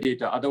use the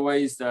data.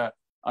 Otherwise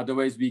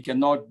we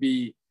cannot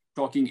be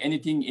talking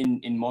anything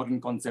in modern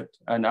concept.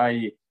 And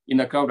in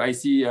the crowd, I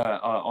see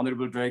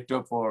Honorable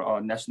Director for our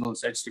National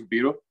Statistics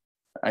Bureau.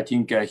 I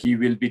think he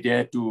will be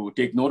there to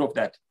take note of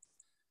that.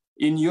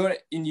 In your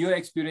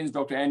experience,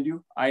 Dr.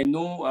 Andrew, I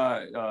know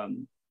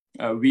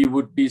we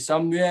would be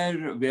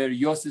somewhere where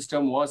your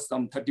system was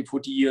some 30,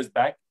 40 years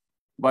back,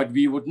 but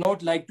we would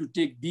not like to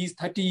take these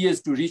 30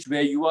 years to reach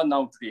where you are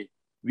now today.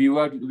 We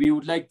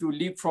would like to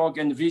leapfrog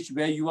and reach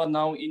where you are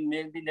now in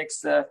maybe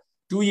next 2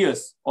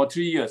 years or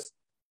 3 years.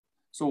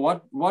 So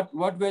what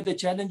were the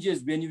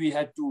challenges when you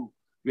had to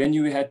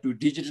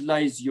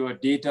digitalize your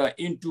data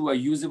into a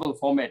usable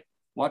format?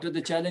 What are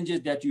the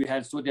challenges that you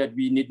had so that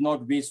we need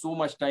not waste so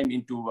much time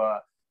into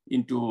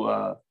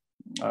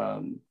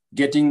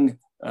getting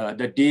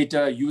the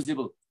data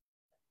usable?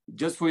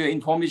 Just for your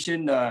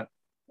information,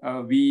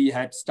 we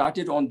had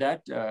started on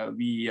that.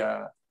 We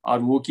are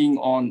working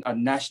on a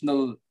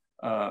national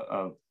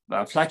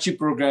flagship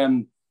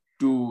program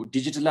to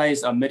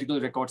digitalize our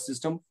medical record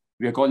system.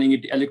 We are calling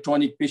it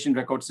electronic patient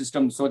record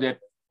system, so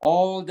that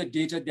all the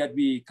data that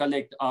we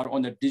collect are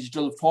on a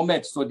digital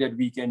format so that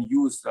we can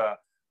use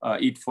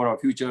it for our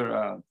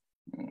future.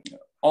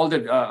 All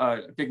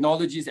the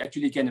technologies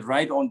actually can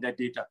write on that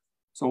data.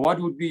 So what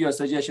would be your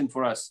suggestion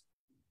for us?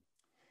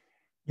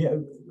 Yeah,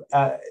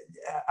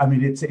 I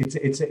mean, it's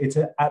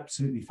an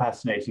absolutely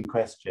fascinating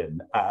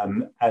question,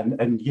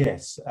 and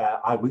yes,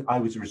 I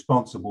was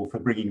responsible for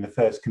bringing the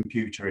first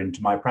computer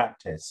into my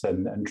practice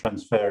and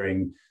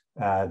transferring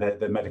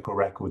the medical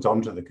records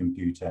onto the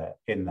computer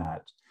in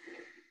that.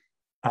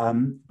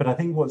 But I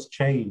think what's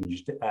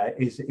changed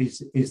is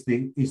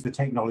the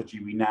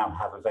technology we now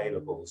have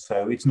available.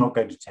 So it's not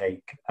going to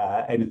take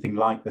anything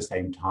like the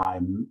same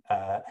time.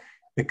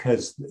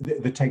 because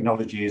the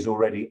technology is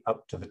already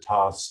up to the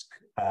task,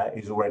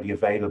 is already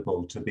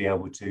available to be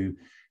able to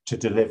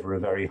deliver a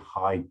very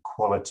high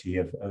quality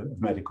of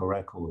medical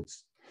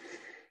records.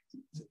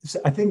 So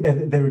I think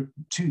that there are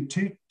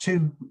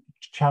two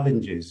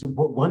challenges.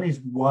 One is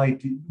why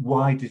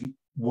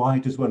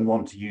does one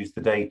want to use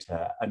the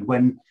data? And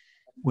when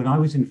I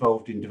was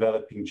involved in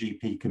developing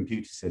GP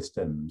computer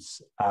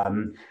systems,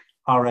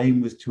 our aim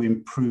was to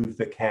improve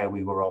the care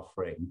we were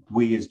offering.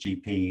 We as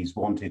GPs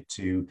wanted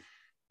to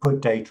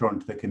put data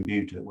onto the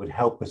computer that would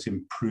help us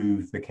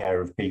improve the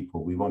care of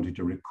people. We wanted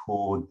to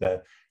record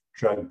the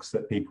drugs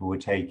that people were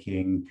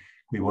taking.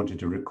 We wanted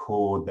to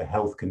record the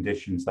health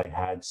conditions they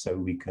had so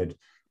we could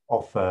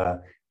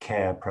offer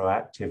care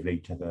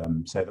proactively to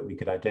them, so that we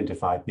could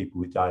identify people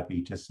with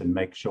diabetes and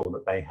make sure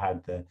that they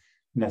had the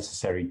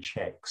necessary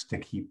checks to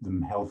keep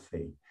them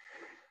healthy.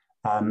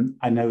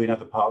 I know in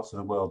other parts of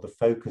the world, the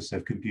focus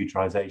of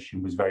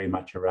computerization was very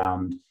much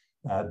around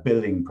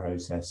billing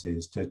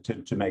processes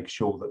to make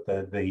sure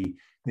that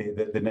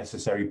the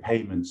necessary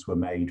payments were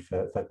made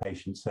for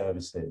patient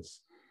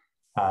services.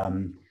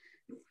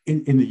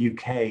 In the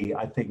UK,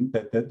 I think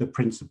that the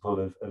principle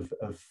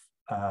of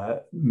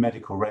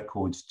medical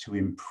records to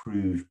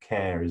improve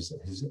care has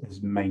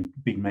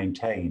been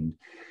maintained.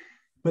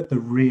 But the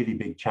really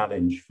big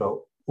challenge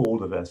for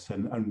all of us,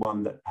 and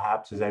one that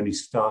perhaps has only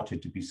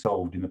started to be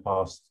solved in the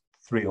past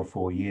 3 or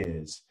 4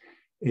 years,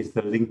 is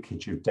the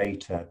linkage of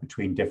data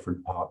between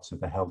different parts of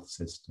the health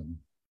system.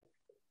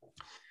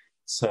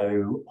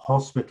 So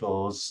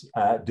hospitals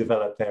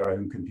developed their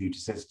own computer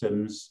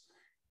systems,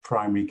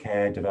 primary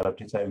care developed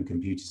its own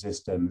computer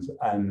systems,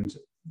 and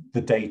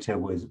the data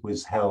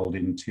was held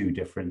in 2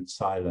 different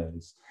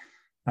silos.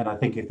 And I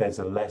think if there's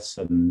a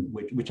lesson,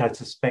 which I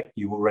suspect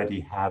you already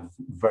have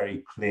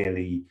very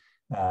clearly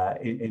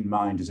in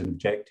mind as an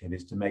objective,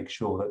 is to make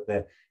sure that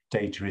the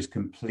data is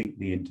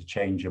completely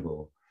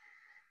interchangeable.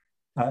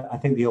 I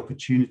think the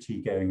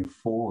opportunity going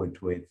forward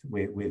with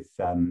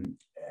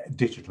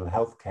digital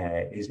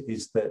healthcare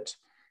is that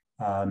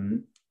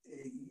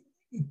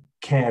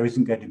care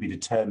isn't going to be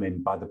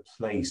determined by the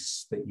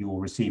place that you're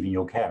receiving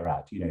your care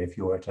at. You know, if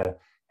you're at a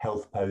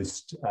health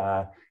post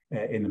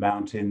in the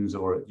mountains,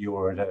 or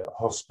you're at a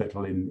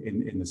hospital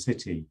in the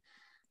city,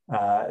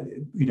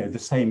 you know, the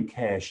same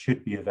care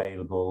should be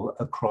available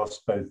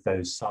across both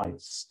those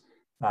sites.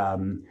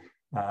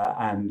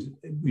 And,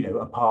 you know,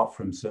 apart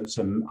from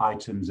some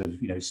items of,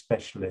 you know,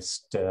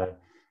 specialist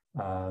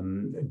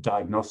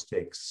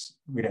diagnostics,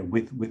 you know,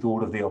 with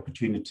all of the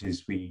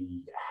opportunities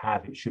we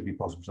have, it should be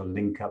possible to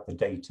link up the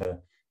data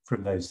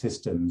from those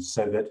systems,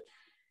 so that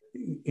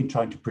in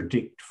trying to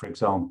predict, for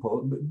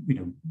example, you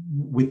know,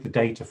 with the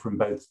data from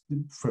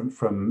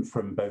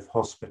both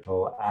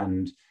hospital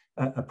and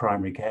a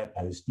primary care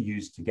post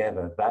used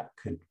together, that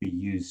could be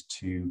used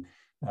to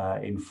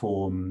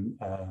inform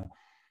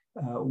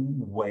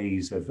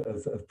ways of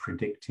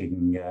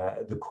predicting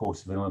the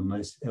course of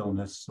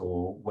illness,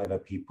 or whether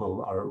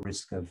people are at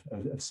risk of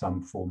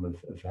some form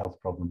of health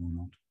problem or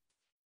not.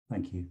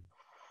 Thank you.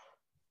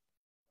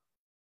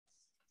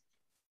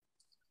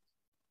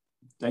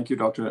 Thank you,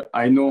 Doctor.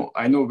 I know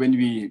when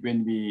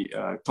we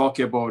talk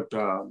about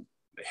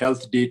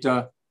health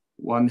data,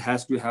 one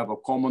has to have a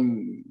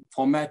common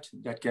format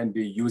that can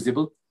be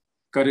usable.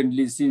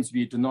 Currently, since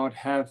we do not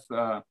have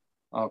a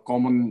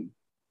common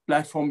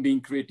platform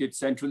being created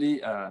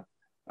centrally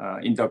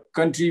in the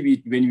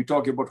country, when we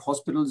talk about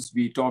hospitals,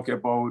 we talk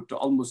about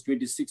almost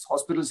 26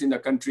 hospitals in the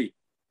country.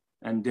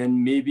 And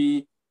then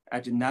maybe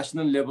at a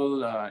national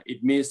level,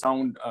 it may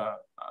sound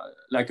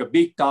like a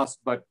big task,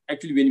 but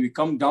actually when we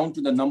come down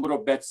to the number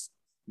of beds,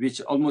 which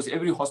almost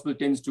every hospital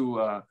tends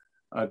to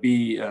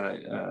be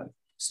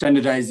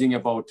standardizing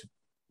about,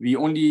 we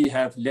only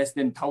have less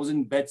than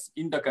 1,000 beds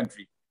in the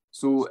country.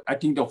 So I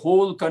think the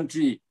whole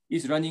country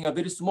is running a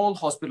very small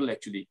hospital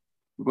actually,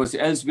 because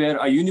elsewhere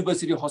a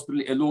university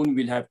hospital alone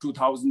will have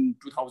 2,000,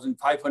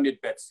 2,500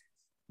 beds.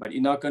 But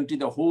in our country,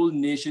 the whole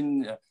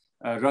nation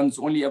runs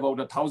only about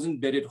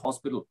 1,000-bedded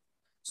hospital.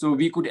 So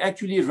we could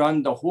actually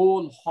run the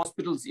whole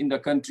hospitals in the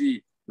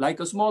country like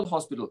a small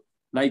hospital,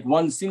 like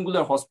one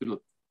singular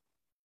hospital.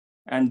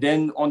 And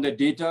then on the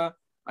data,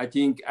 I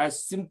think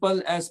as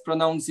simple as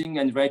pronouncing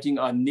and writing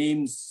our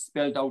names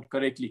spelled out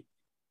correctly.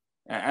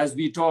 As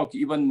we talk,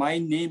 even my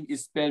name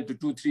is spelled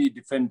 2-3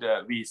 different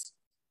ways.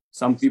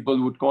 Some people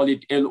would call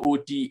it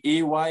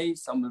Lotay,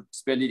 some would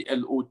spell it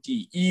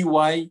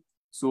Lotey.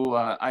 So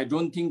I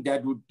don't think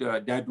that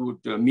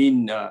would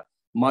mean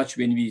much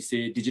when we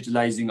say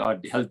digitalizing our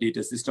health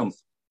data system.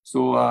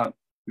 So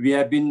we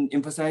have been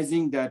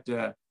emphasizing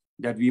that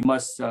we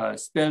must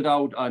spell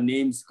out our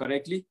names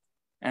correctly,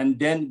 and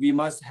then we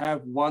must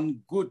have one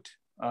good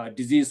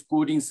disease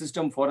coding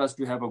system for us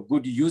to have a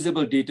good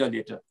usable data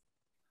later.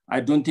 I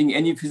don't think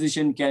any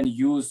physician can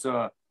use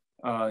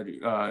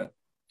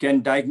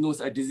can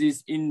diagnose a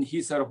disease in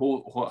his or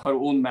her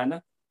own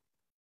manner.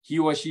 He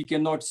or she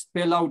cannot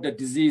spell out the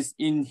disease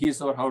in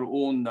his or her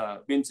own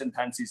whims and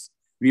fancies.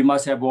 We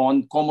must have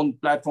one common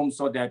platform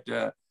so that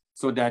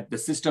the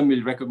system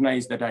will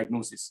recognize the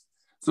diagnosis.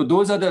 So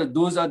those are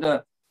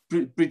the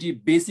pretty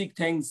basic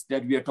things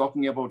that we are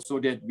talking about, so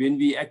that when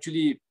we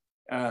actually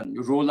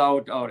roll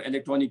out our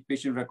electronic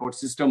patient record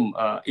system,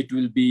 it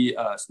will be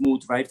a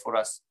smooth ride for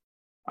us.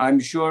 I'm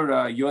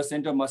sure your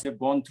center must have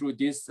gone through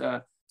this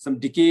some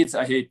decades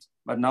ahead,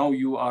 but now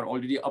you are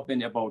already up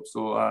and about.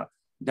 So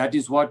that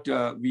is what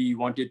we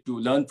wanted to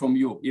learn from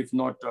you. If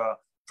not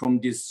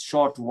from this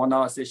short 1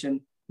 hour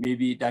session,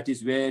 maybe that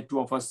is where two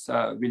of us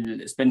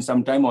will spend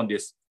some time on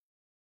this.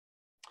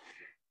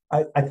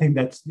 I think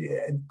that's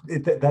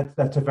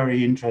a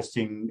very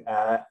interesting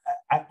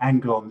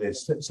angle on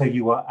this. So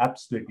you are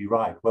absolutely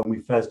right. When we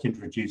first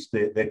introduced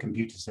the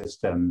computer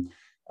system,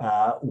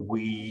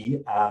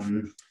 we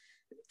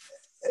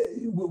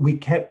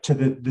kept to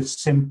the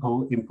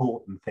simple,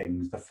 important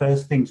things. The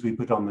first things we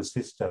put on the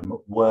system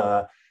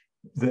were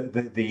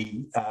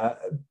the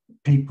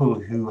people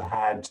who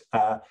had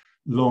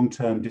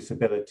long-term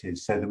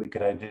disabilities, so that we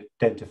could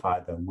identify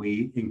them.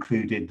 We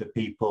included the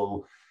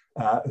people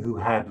who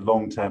had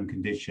long-term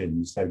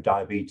conditions, so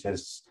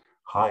diabetes,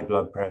 high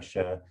blood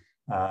pressure,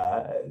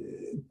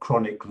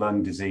 chronic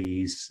lung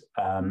disease.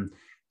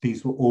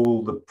 These were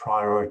all the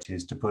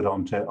priorities to put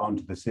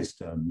onto the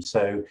system.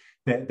 So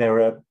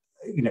there are,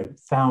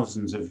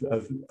 thousands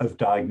of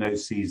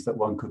diagnoses that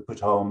one could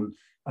put on,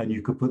 and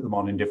you could put them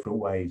on in different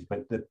ways.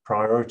 But the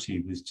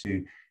priority was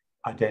to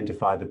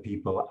identify the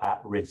people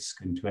at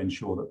risk and to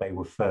ensure that they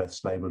were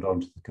first labeled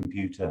onto the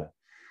computer.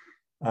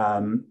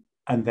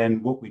 And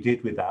then what we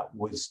did with that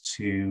was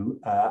to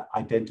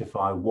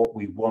identify what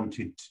we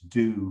wanted to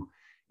do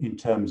in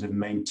terms of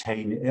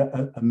maintaining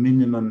a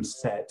minimum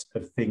set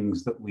of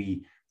things that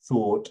we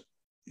thought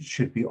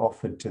should be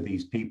offered to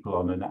these people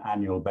on an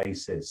annual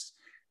basis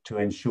to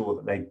ensure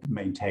that they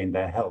maintain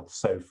their health.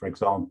 So, for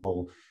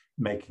example,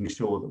 making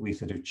sure that we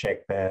sort of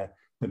check the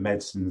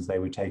medicines they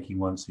were taking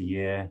once a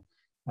year,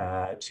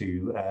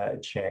 to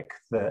check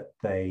that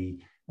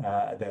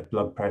their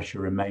blood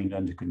pressure remained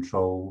under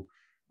control.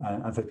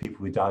 And for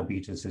people with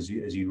diabetes, as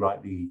you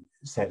rightly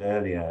said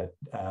earlier,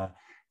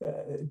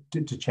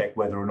 to check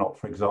whether or not,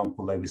 for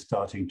example, they were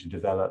starting to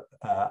develop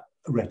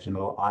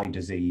retinal eye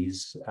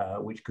disease,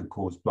 which could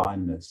cause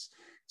blindness.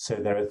 So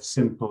there are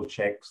simple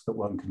checks that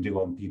one can do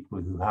on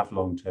people who have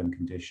long-term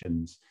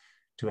conditions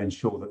to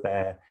ensure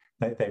that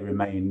they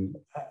remain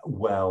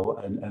well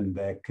and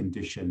their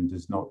condition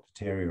does not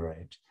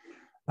deteriorate.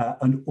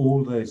 And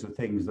all those are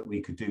things that we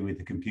could do with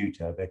the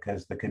computer,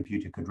 because the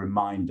computer could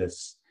remind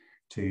us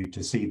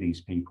to see these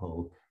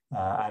people.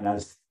 And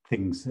as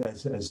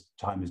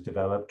time has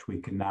developed, we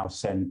can now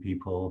send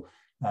people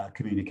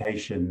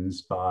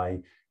communications by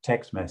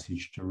text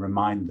message to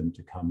remind them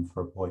to come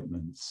for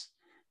appointments.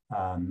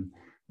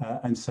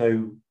 And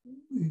so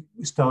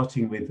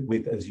starting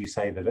with, as you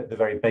say, the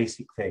very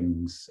basic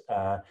things,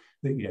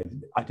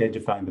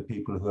 identifying the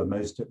people who are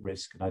most at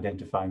risk and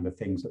identifying the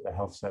things that the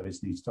health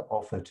service needs to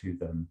offer to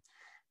them.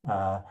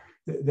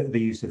 The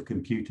use of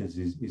computers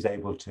is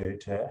able to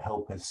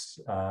help us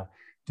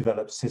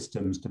develop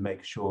systems to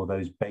make sure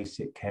those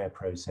basic care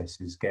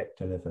processes get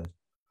delivered.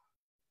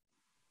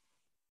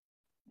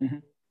 Mm-hmm.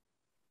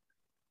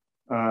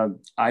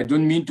 I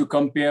don't mean to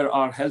compare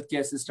our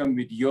healthcare system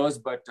with yours,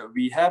 but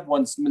we have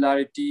one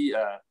similarity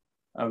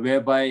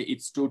whereby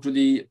it's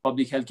totally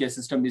public healthcare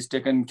system is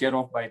taken care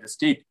of by the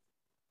state.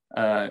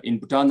 In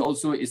Bhutan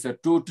also is a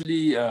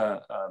totally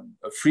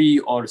free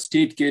or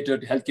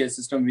state-catered healthcare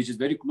system, which is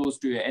very close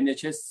to a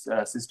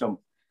NHS system.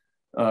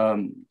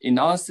 In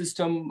our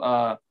system,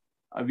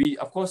 we,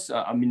 of course,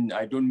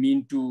 I don't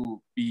mean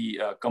to be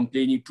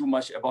complaining too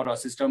much about our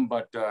system,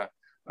 but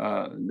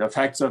the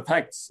facts are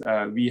facts.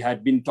 We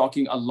had been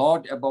talking a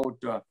lot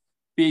about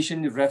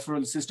patient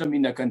referral system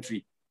in the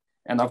country.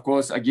 And of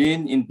course,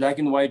 again, in black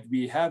and white,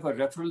 we have a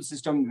referral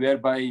system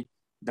whereby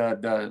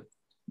the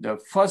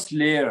first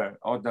layer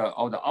or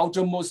the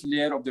outermost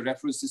layer of the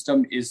referral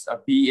system is a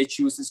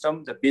BHU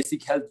system, the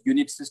basic health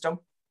unit system.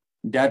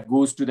 That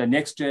goes to the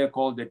next layer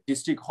called the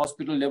district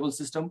hospital level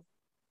system.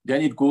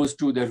 Then it goes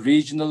to the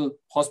regional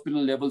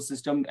hospital level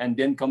system, and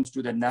then comes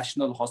to the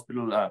national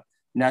hospital,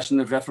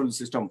 national referral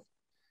system.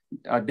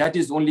 That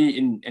is only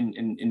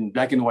in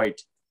black and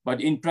white. But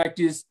in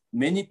practice,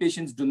 many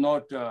patients do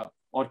not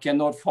or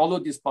cannot follow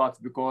this path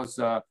because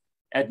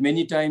at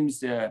many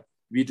times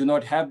we do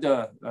not have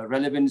the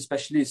relevant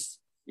specialists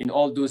in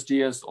all those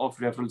tiers of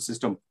referral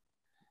system.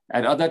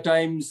 At other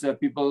times,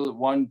 people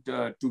want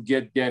to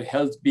get their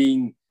health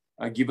being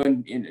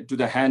given into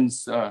the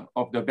hands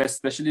of the best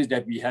specialists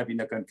that we have in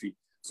the country.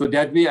 So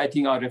that way, I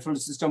think our referral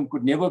system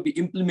could never be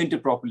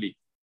implemented properly.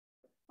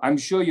 I'm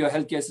sure your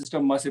healthcare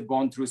system must have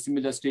gone through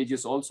similar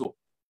stages also.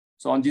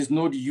 So on this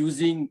note,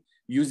 using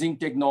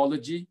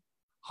technology,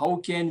 how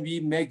can we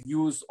make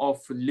use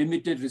of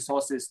limited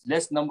resources,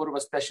 less number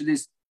of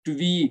specialists to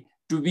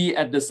be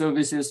at the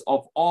services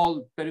of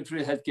all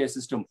peripheral healthcare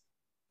system?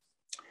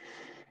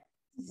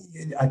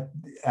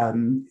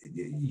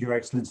 Your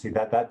Excellency,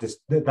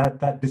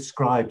 that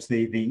describes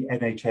the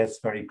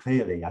NHS very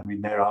clearly. I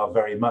mean, there are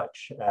very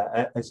much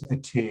a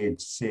tiered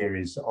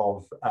series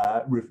of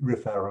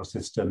referral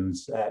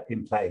systems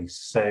in place.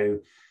 So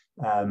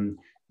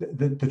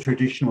The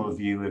traditional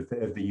view of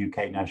the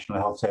UK National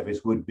Health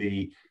Service would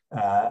be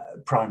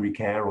primary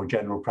care or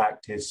general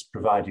practice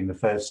providing the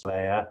first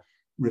layer,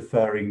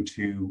 referring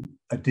to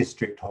a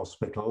district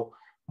hospital,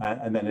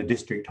 and then a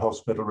district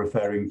hospital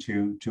referring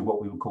to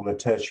what we would call a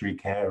tertiary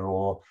care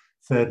or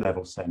third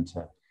level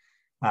centre.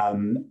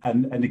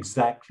 And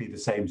exactly the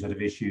same sort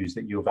of issues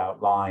that you've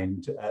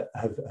outlined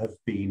have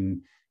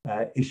been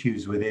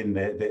issues within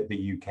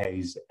the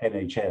UK's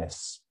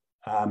NHS.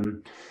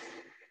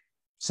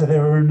 So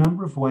there are a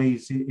number of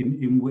ways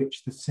in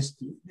which the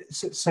system,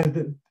 so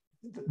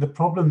the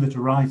problem that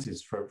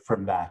arises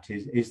from that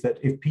is that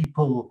if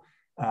people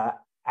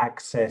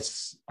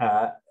access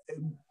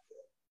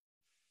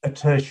a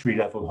tertiary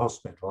level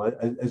hospital,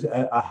 as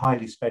a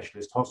highly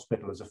specialist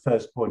hospital as a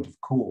first point of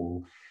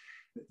call,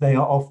 they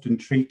are often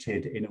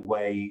treated in a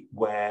way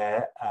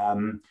where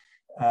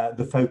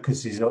the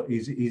focus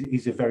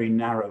is a very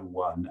narrow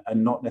one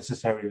and not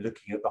necessarily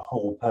looking at the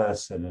whole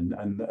person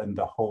and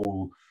the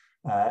whole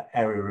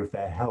area of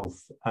their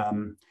health.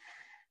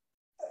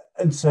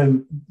 And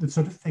so the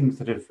sort of things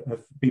that have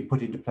been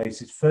put into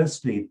place is,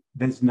 firstly,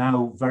 there's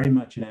now very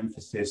much an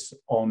emphasis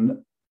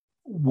on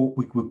what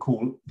we would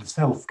call the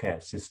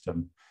self-care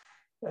system.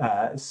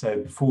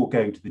 So before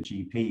going to the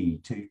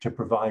GP, to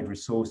provide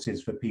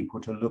resources for people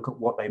to look at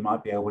what they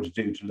might be able to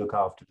do to look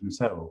after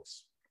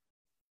themselves.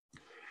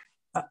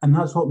 And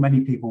that's what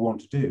many people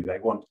want to do. They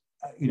want,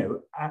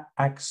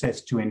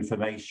 access to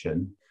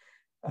information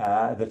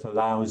that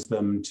allows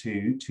them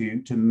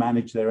to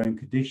manage their own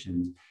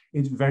conditions.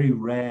 It's very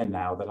rare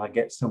now that I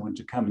get someone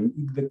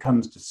that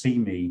comes to see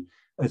me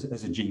as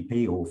a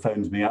GP, or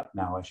phones me up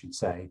now, I should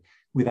say,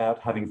 without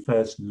having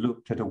first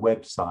looked at a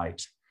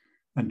website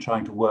and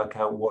trying to work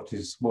out what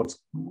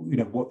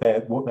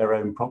their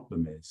own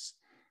problem is.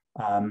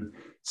 And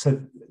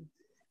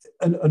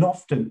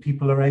often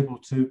people are able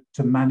to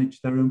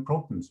manage their own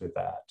problems with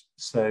that.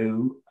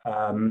 So,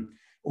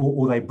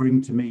 or they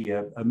bring to me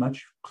a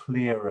much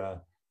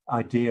clearer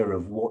idea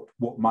of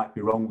what might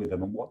be wrong with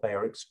them and what they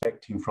are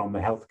expecting from the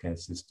healthcare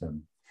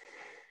system.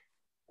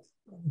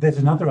 There's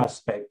another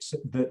aspect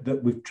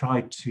that we've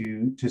tried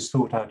to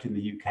sort out in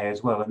the UK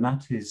as well, and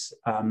that is,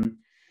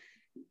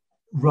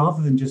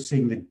 rather than just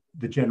seeing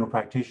the general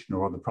practitioner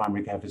or the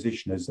primary care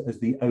physician as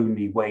the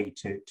only way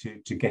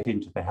to get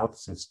into the health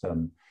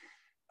system,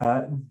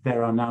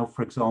 there are now,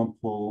 for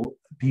example,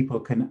 people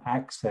can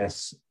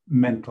access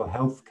mental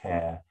health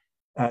care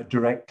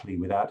directly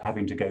without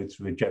having to go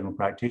through a general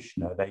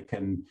practitioner. They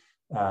can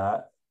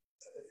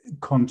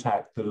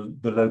contact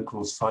the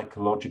local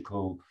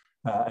psychological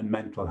and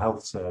mental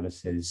health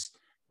services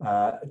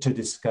to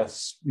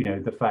discuss,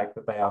 the fact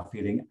that they are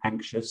feeling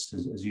anxious,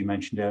 as you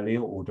mentioned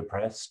earlier, or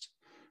depressed.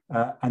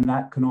 And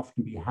that can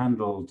often be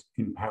handled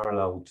in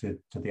parallel to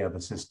the other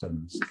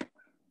systems.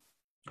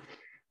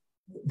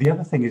 The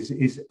other thing is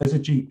as a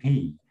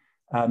GP,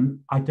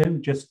 I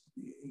don't just,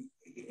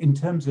 in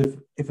terms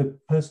of if a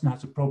person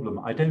has a problem,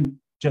 I don't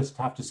just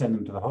have to send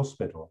them to the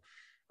hospital.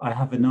 I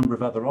have a number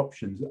of other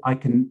options. I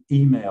can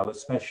email a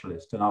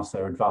specialist and ask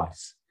their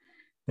advice.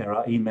 There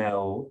are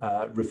email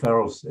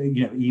referrals,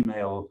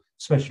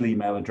 special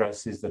email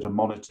addresses that are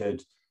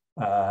monitored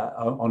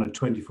on a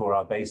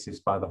 24-hour basis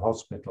by the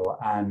hospital,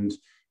 and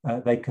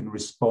they can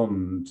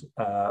respond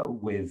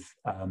with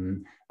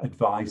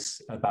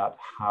advice about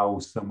how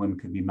someone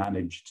can be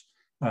managed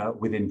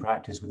within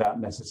practice without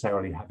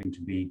necessarily having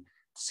to be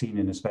seen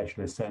in a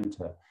specialist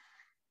centre.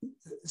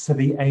 So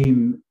the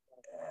aim,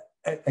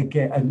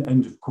 again,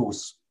 and of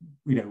course,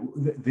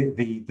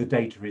 the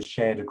data is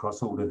shared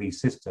across all of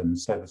these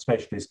systems, so the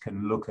specialist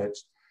can look at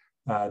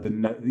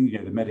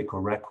the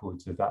medical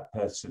records of that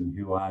person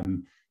who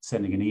I'm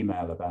sending an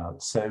email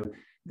about. So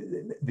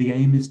the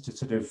aim is to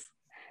sort of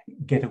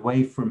get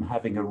away from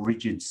having a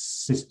rigid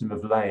system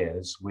of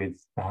layers with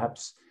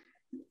perhaps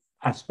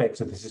aspects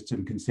of the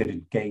system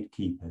considered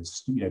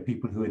gatekeepers,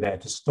 people who are there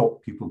to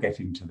stop people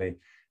getting to the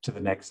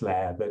next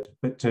layer,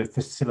 but to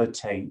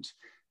facilitate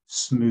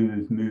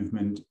smooth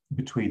movement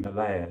between the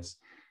layers.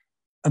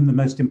 And the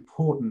most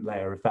important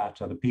layer of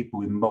that are the people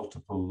with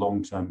multiple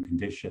long-term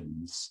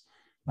conditions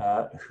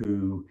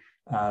who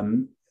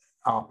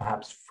are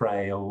perhaps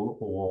frail,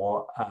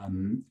 or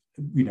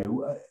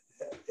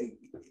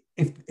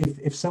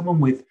if someone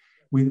with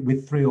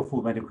 3 or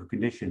 4 medical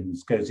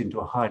conditions goes into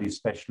a highly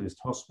specialist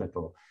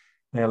hospital,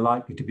 they are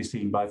likely to be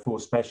seen by 4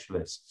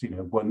 specialists,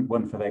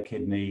 one for their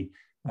kidney,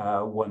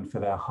 one for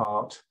their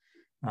heart,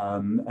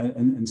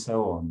 and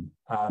so on.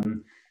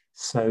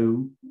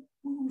 So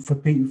for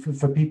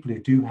people who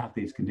do have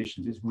these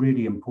conditions, it's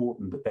really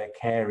important that their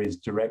care is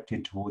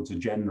directed towards a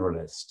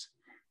generalist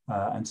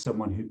and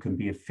someone who can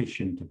be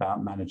efficient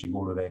about managing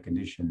all of their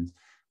conditions.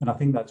 And I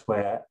think that's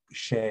where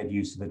shared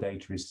use of the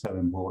data is so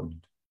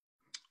important.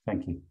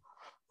 Thank you.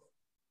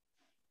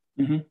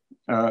 Mm-hmm.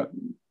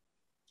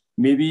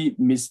 Maybe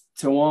Ms.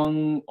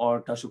 Tshering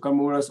or Tasho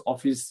Kamura's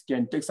office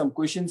can take some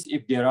questions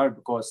if there are,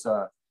 because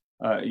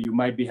you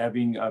might be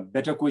having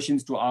better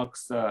questions to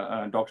ask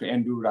Dr.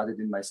 Andrew rather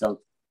than myself.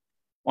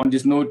 On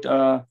this note,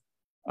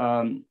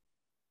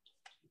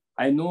 I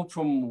I know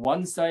from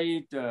one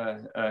side,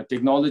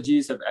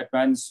 technologies have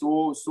advanced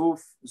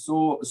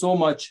so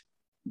much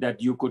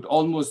that you could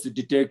almost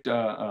detect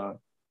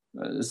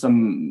some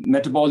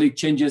metabolic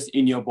changes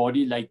in your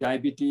body, like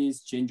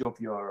diabetes, change of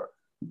your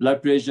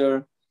blood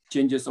pressure,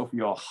 changes of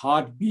your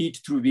heartbeat,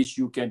 through which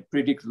you can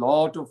predict a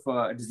lot of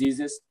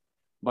diseases.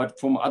 But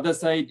from other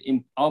side,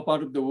 in our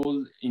part of the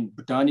world, in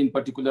Bhutan in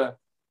particular,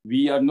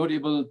 we are not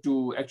able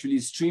to actually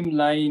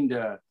streamline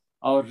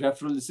our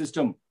referral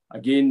system.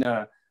 Again,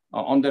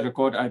 on the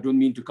record, I don't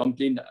mean to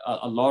complain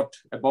a lot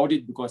about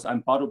it because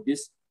I'm part of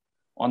this.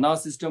 On our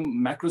system,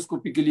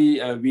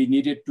 macroscopically, we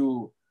needed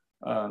to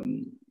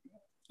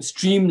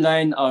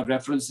streamline our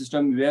referral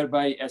system,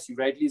 whereby, as you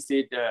rightly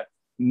said,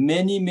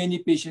 many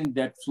patients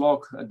that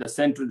flock the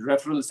central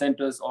referral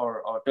centers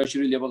or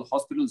tertiary level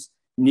hospitals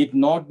need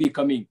not be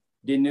coming.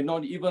 They need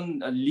not even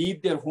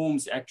leave their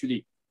homes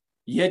actually,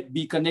 yet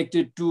be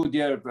connected to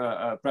their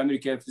primary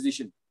care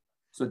physician.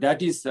 So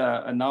that is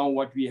now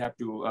what we have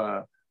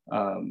to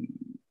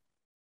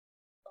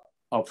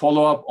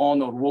follow up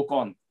on or work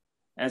on.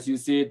 As you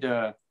said,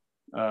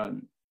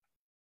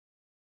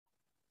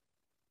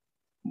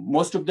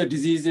 most of the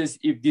diseases,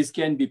 if this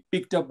can be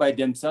picked up by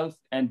themselves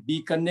and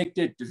be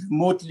connected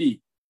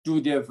remotely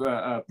to their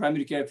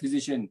primary care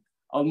physician,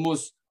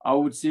 almost, I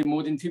would say,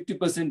 more than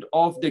 50%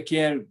 of the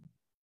care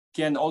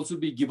can also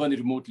be given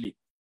remotely.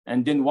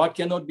 And then what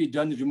cannot be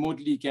done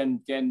remotely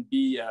can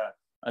be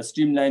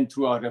streamlined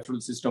through our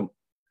referral system.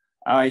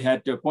 I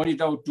had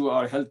pointed out to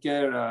our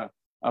healthcare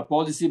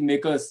policy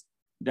makers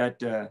that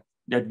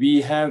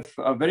we have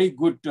a very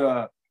good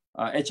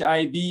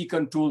HIV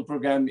control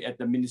program at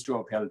the Ministry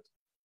of Health.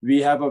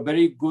 We have a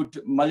very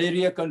good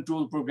malaria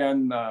control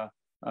program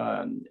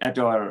at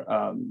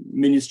our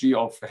Ministry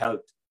of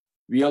Health.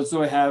 We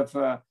also have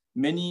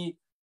many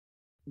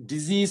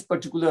disease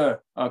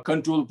particular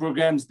control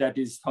programs that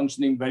is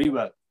functioning very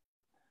well.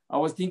 I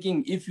was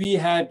thinking if we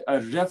had a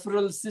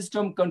referral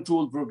system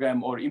control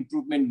program or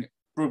improvement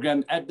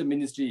program at the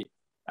ministry,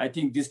 I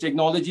think these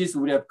technologies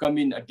would have come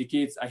in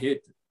decades ahead.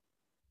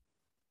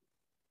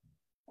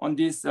 On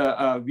this,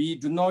 we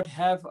do not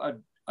have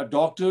a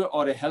doctor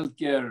or a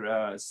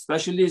healthcare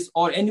specialist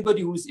or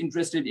anybody who's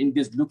interested in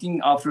this looking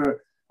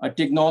after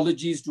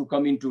technologies to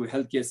come into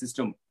healthcare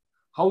system.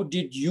 How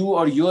did you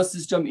or your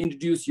system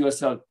introduce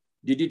yourself?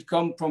 Did it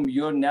come from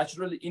your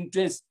natural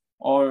interest,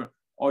 or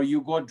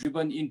you got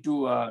driven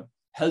into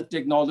health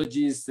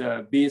technologies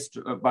based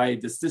by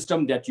the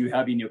system that you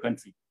have in your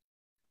country?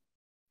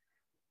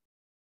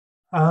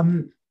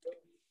 I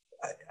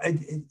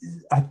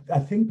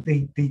think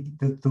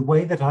the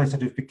way that I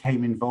sort of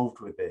became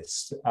involved with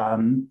this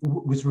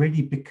was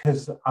really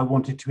because I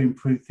wanted to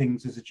improve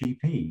things as a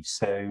GP.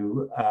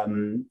 So,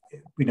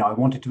 you know, I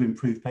wanted to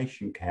improve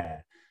patient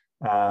care.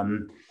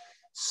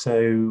 So,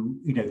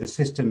 you know, the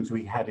systems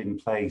we had in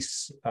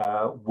place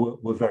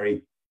were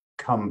very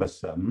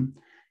cumbersome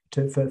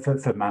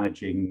for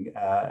managing,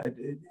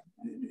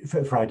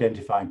 for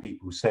identifying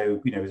people. So,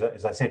 you know,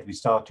 as I said, we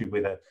started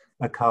with a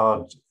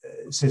card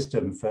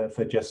system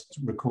for just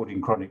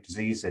recording chronic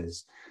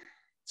diseases.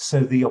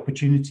 So the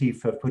opportunity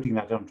for putting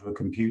that onto a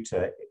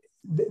computer,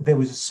 there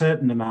was a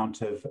certain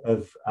amount of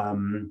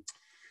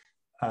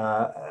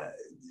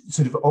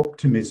sort of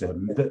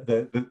optimism that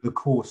the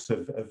course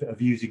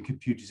of using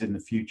computers in the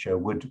future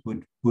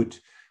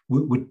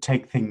would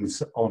take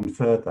things on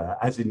further,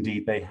 as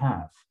indeed they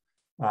have.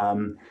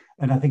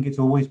 And I think it's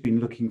always been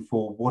looking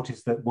for what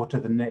are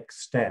the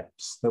next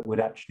steps that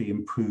would actually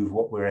improve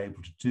what we're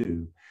able to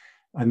do.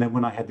 And then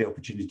when I had the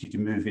opportunity to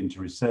move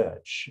into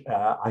research,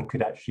 I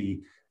could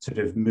actually sort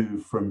of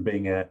move from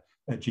being a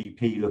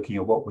GP looking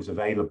at what was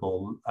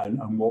available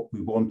and what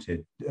we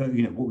wanted,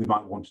 you know, what we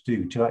might want to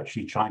do, to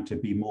actually trying to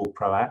be more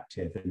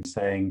proactive and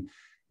saying,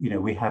 you know,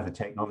 we have the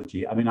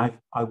technology. I mean,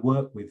 I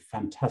work with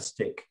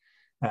fantastic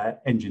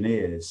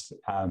engineers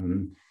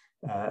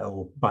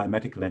or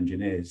biomedical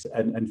engineers.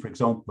 And for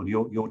example,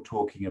 you're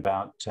talking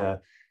about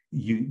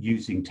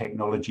using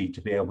technology to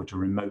be able to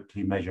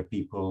remotely measure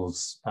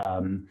people's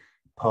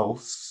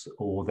pulse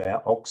or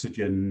their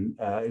oxygen,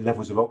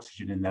 levels of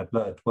oxygen in their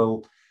blood.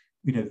 Well,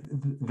 you know,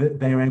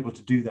 they're able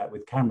to do that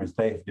with cameras.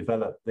 They have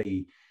developed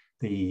the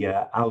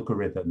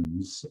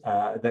algorithms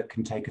that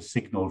can take a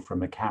signal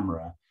from a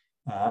camera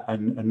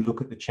and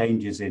look at the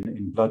changes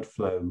in blood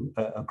flow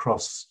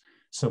across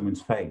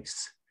someone's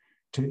face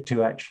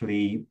to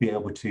actually be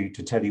able to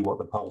tell you what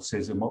the pulse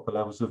is and what the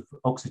levels of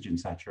oxygen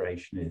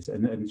saturation is.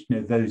 And you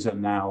know, those are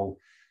now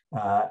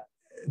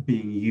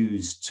being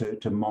used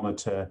to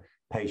monitor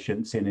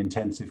patients in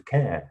intensive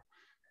care.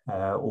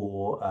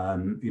 Or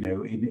you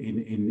know,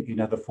 in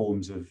other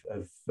forms of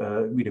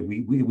you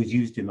know, it was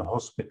used in the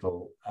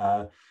hospital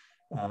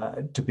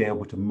to be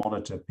able to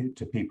monitor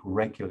to people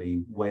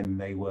regularly when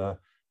they were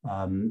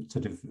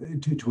sort of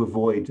to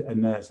avoid a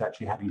nurse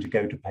actually having to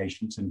go to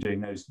patients and doing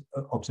those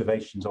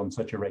observations on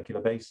such a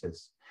regular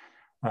basis.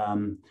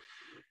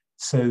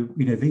 So,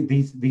 you know,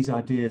 these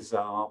ideas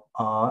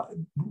are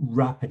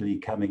rapidly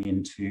coming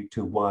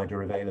into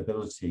wider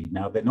availability.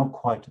 Now, they're not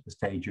quite at the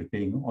stage of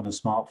being on a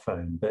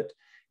smartphone, but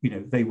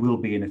they will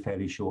be in a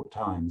fairly short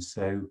time.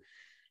 So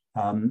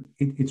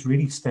it's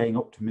really staying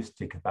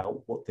optimistic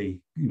about what the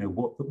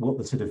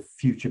sort of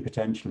future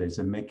potential is,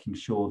 and making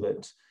sure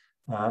that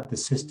the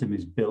system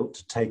is built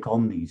to take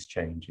on these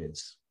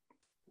changes.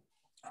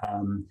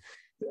 I'm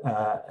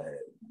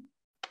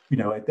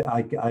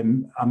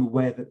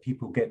aware that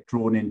people get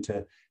drawn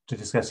into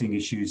discussing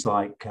issues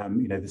like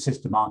the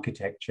system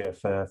architecture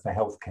for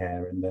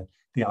healthcare, and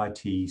the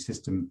IT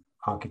system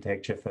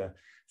architecture for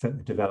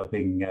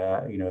developing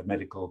a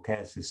medical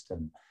care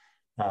system.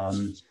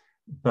 And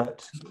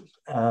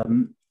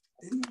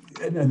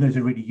those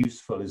are really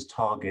useful as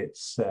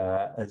targets,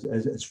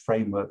 as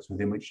frameworks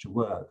within which to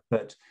work,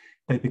 but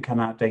they become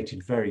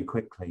outdated very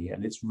quickly,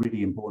 and it's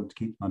really important to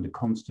keep them under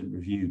constant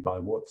review by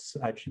what's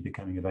actually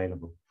becoming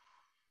available.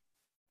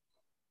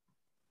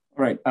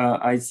 All right,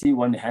 I see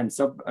one hands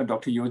up,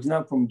 Dr.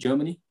 Yojana from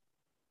Germany.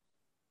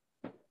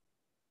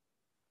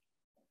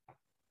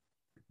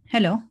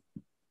 Hello.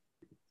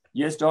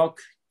 Yes, Doc,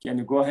 can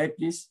you go ahead,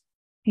 please?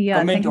 Yeah,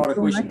 comment thank or you a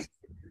so question?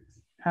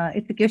 much.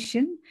 It's a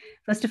question.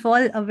 First of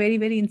all, a very,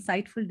 very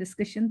insightful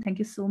discussion. Thank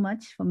you so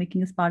much for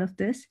making us part of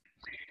this.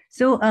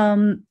 So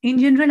in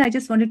general, I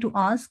just wanted to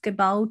ask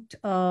about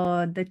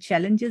the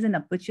challenges and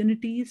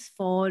opportunities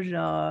for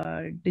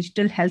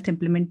digital health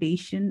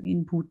implementation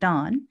in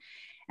Bhutan.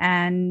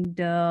 And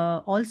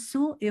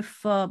also if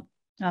from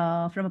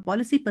a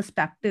policy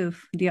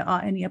perspective, there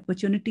are any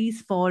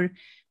opportunities for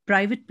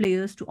private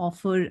players to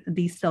offer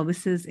these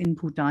services in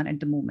Bhutan at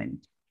the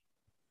moment.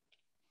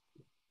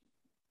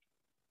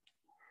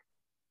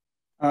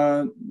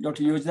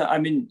 Dr. Yojana, I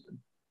mean,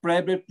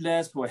 private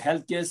players for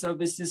healthcare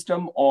service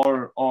system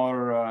or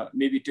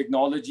maybe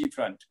technology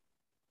front?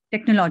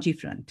 Technology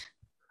front.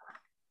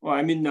 Well,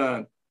 I mean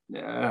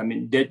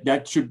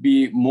that should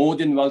be more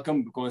than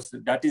welcome, because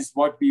that is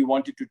what we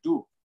wanted to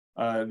do.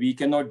 We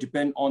cannot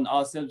depend on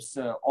ourselves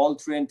all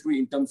through and through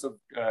in terms of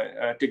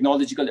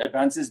technological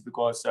advances,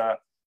 because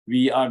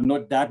we are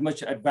not that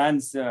much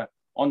advanced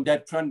on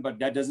that front, but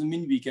that doesn't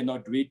mean we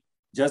cannot do it.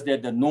 Just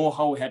that the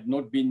know-how had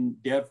not been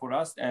there for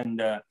us.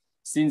 And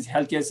since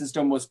healthcare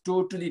system was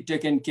totally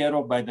taken care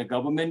of by the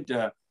government,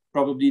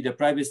 probably the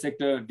private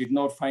sector did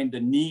not find the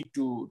need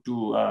to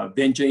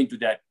venture into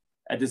that.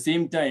 At the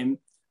same time,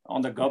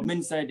 on the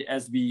government side,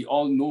 as we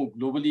all know,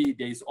 globally,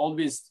 there is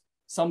always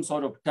some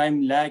sort of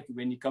time lag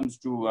when it comes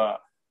to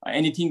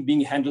anything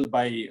being handled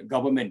by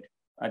government.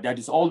 That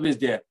is always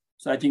there.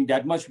 So I think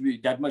that much we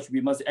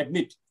must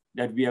admit,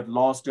 that we have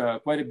lost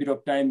quite a bit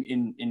of time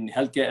in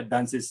healthcare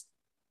advances,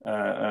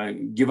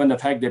 given the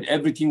fact that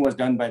everything was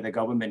done by the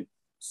government.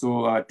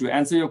 So to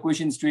answer your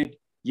question straight,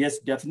 yes,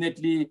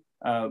 definitely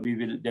we'll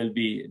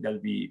be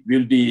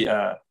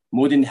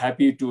more than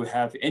happy to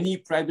have any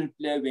private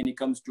player when it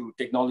comes to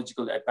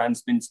technological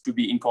advancements to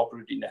be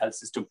incorporated in the health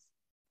system.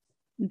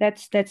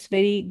 That's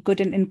very good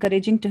and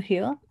encouraging to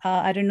hear.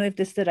 I don't know if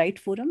this is the right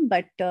forum,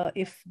 but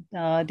if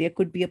there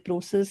could be a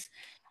process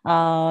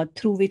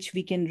through which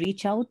we can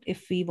reach out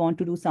if we want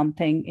to do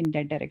something in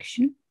that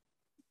direction.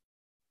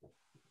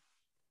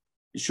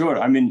 Sure.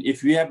 I mean,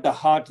 if we have the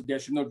heart, there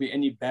should not be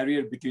any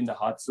barrier between the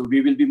hearts. So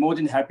we will be more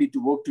than happy to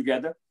work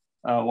together.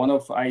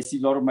 I see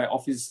a lot of my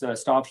office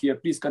staff here.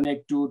 Please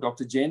connect to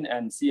Dr. Jain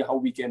and see how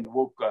we can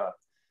work,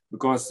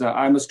 because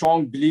I'm a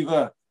strong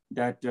believer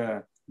that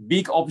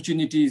big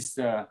opportunities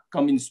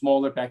come in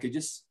smaller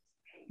packages.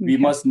 We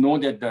must know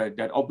that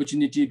that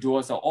opportunity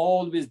doors are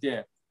always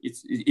there.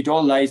 It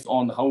all lies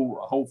on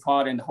how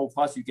far and how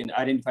fast you can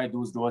identify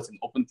those doors and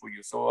open for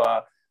you. So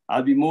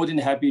I'll be more than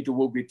happy to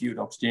work with you,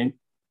 Dr. Jain.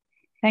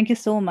 Thank you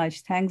so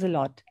much. Thanks a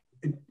lot.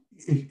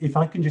 If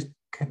I can just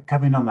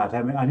come in on that,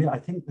 I mean, I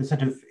think the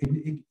sort of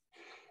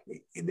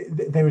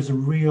there is a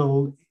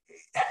real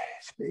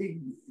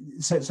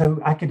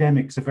so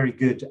academics are very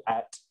good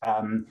at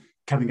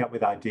coming up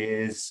with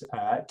ideas,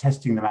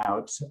 testing them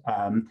out,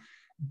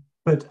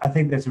 but I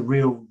think there's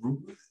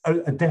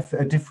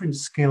a different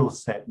skill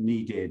set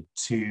needed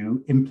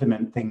to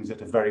implement things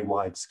at a very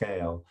wide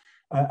scale,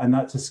 and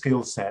that's a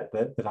skill set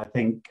that I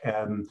think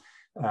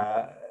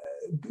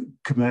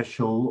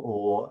commercial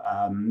or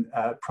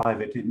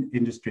private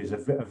industries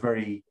are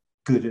very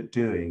good at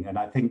doing. And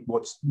I think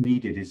what's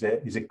needed is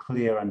a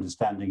clear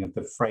understanding of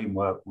the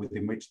framework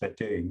within which they're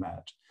doing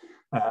that.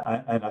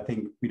 And I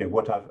think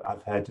what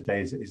I've heard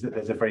today is that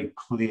there's a very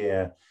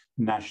clear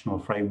national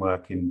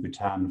framework in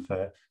Bhutan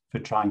for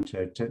trying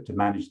to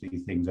manage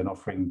these things and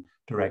offering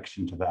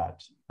direction to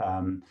that.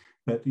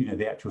 But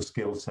the actual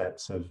skill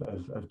sets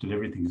of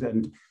delivering things,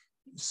 and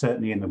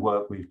certainly in the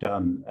work we've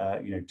done,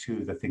 two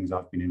of the things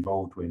I've been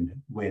involved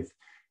with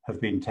have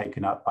been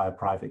taken up by a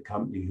private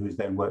company who has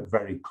then worked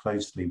very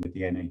closely with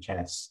the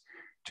NHS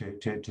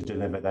to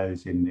deliver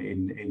those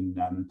in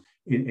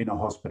a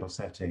hospital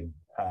setting.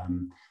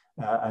 And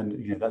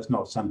that's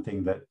not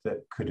something that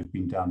could have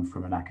been done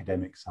from an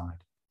academic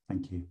side.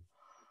 Thank you.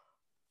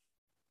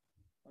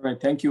 All right,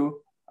 thank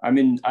you. I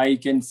mean, I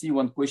can see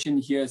one question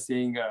here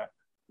saying,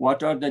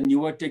 what are the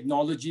newer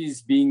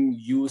technologies being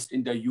used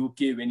in the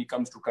UK when it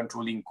comes to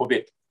controlling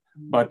COVID?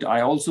 But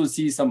I also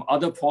see some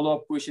other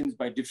follow-up questions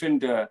by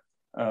different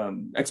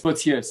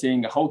experts here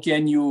saying, how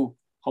can you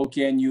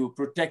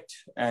protect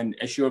and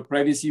assure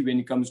privacy when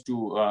it comes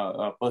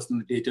to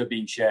personal data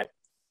being shared?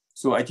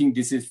 So I think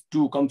this is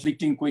two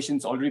conflicting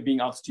questions already being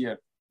asked here.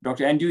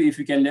 Dr. Andrew, if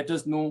you can let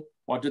us know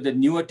what are the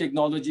newer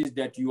technologies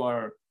that you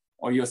are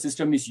or your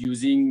system is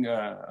using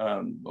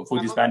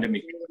for this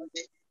pandemic?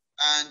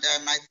 And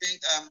I think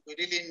we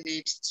really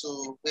need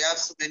to, we have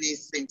so many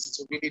things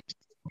to really do.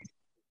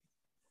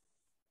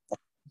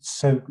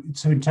 So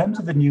in terms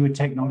of the newer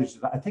technologies,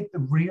 I think the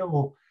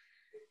real,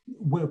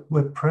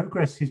 where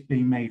progress is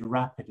being made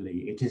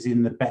rapidly, it is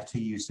in the better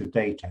use of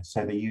data.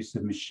 So the use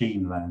of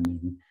machine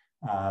learning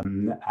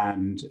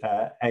and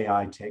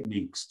AI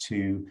techniques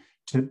to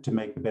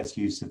make the best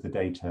use of the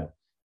data.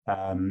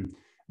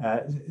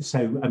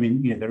 So, I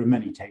mean, you know, there are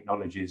many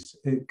technologies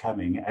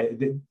coming,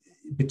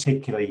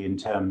 particularly in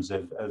terms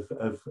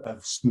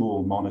of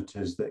small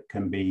monitors that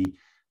can be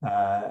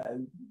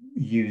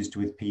used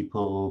with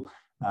people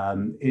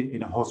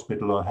in a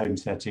hospital or home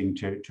setting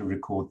to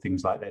record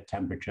things like their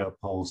temperature,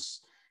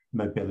 pulse,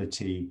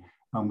 mobility.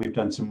 And we've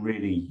done some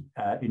really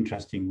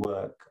interesting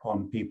work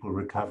on people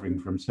recovering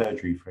from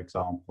surgery, for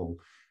example,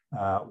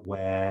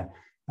 where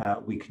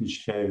we can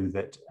show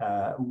that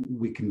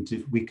we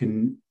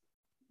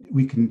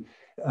can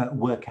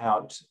work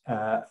out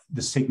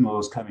the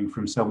signals coming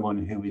from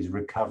someone who is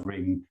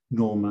recovering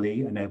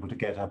normally and able to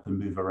get up and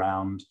move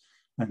around,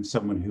 and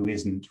someone who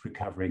isn't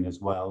recovering as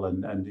well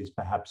and is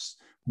perhaps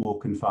more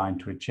confined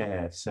to a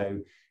chair. So,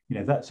 you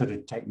know, that sort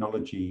of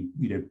technology,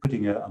 you know,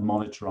 putting a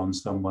monitor on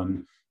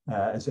someone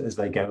as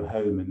they go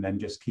home and then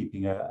just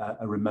keeping a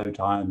remote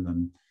eye on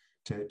them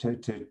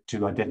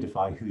to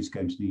identify who's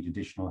going to need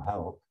additional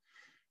help.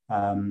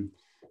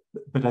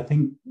 But I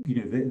think, you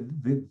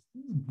know,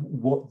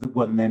 what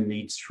one then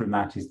needs from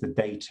that is the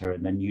data,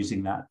 and then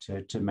using that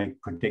to make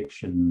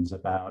predictions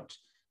about,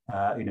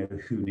 you know,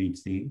 who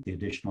needs the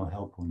additional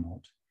help or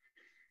not.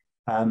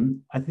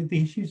 I think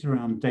the issues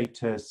around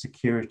data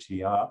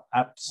security are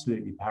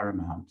absolutely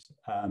paramount.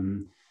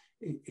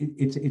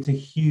 It's a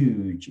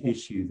huge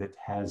issue that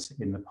has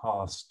in the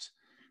past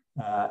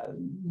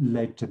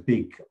led to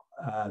big,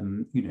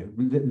 you know,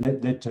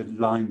 led to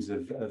lines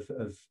of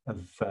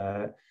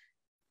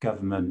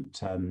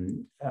government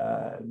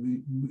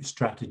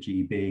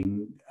strategy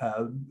being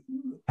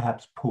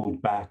perhaps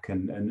pulled back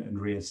and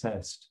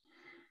reassessed.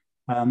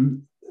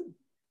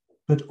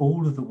 But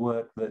all of the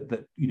work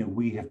that you know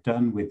we have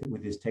done with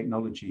this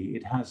technology,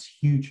 it has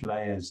huge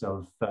layers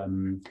of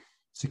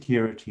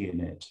security in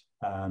it.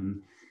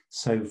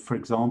 So, for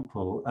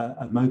example,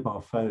 a mobile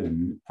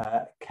phone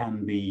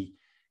can be,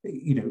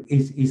 you know,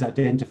 is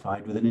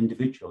identified with an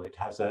individual. It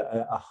has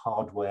a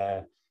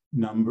hardware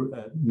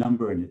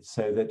number in it,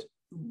 so that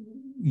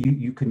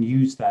you can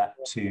use that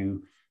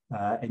to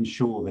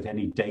ensure that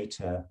any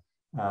data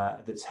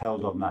that's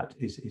held on that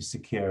is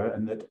secure,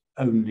 and that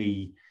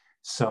only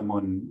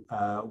someone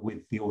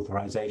with the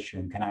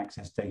authorization can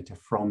access data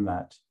from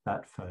that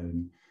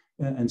phone.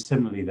 And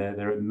similarly,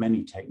 there are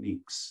many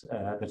techniques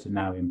that are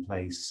now in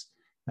place,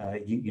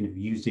 you know,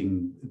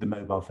 using the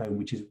mobile phone,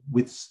 which is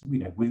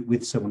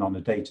with someone on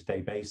a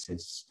day-to-day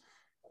basis,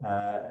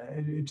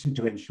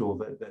 to ensure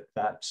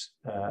that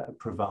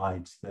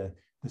provides the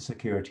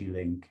security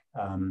link.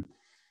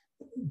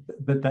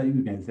 But that, you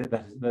know,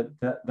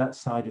 that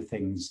side of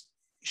things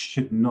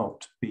should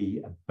not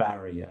be a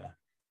barrier.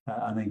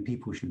 I mean,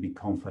 people should be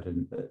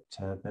confident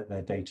that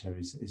their data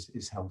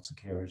is held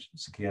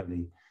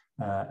securely,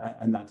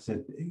 and that's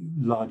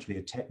largely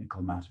a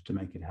technical matter to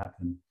make it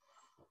happen,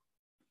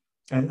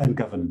 and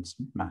governance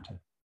matter.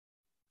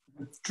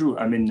 True.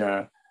 I mean,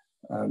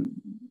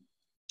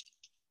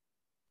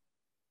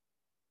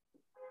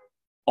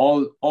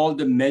 all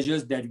the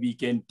measures that we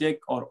can take,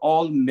 or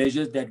all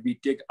measures that we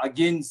take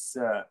against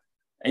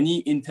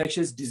any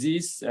infectious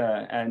disease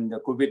and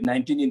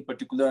COVID-19 in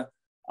particular,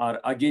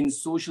 are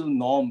against social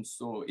norms.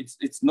 So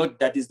it's not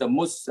that is the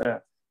most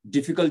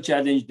difficult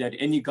challenge that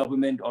any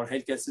government or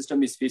healthcare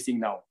system is facing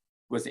now.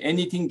 Because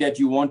anything that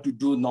you want to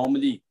do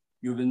normally,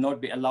 you will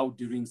not be allowed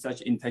during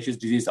such infectious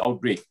disease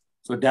outbreak.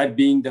 So that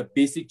being the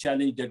basic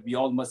challenge that we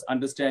all must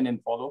understand and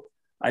follow.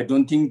 I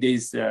don't think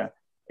there's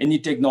any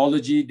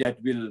technology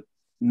that will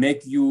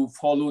make you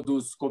follow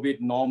those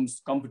COVID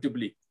norms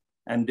comfortably.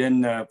 And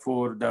then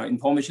for the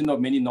information of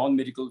many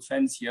non-medical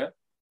friends here,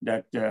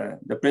 that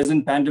the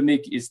present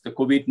pandemic is the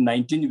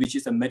COVID-19, which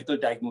is a medical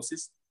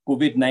diagnosis.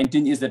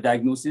 COVID-19 is the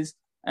diagnosis,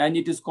 and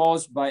it is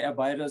caused by a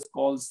virus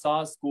called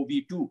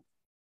SARS-CoV-2.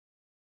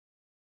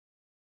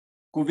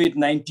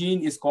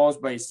 COVID-19 is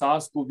caused by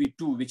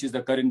SARS-CoV-2, which is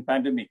the current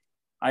pandemic.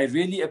 I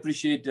really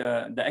appreciate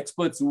the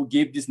experts who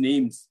gave these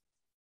names,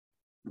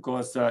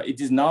 because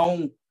it is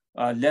now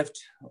left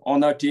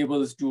on our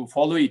tables to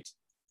follow it.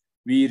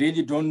 We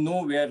really don't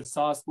know where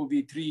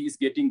SARS-CoV-3 is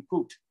getting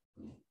cooked.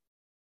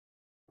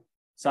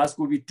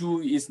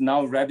 SARS-CoV-2 is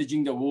now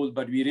ravaging the world,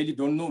 but we really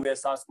don't know where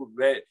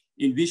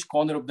in which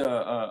corner of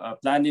the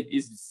planet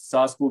is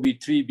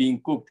SARS-CoV-3 being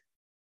cooked.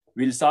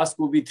 Will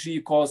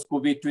SARS-CoV-3 cause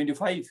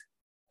COVID-25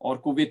 or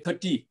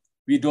COVID-30?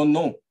 We don't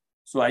know.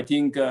 So I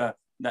think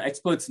the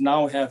experts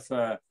now have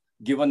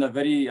given a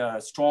very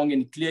strong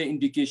and clear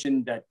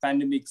indication that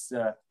pandemics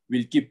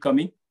will keep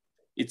coming.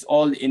 It's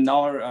all in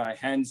our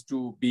hands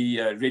to be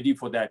ready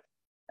for that.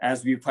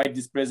 As we fight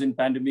this present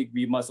pandemic,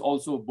 we must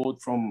also,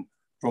 both from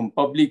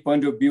public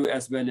point of view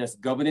as well as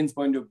governance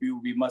point of view,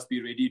 we must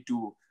be ready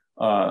to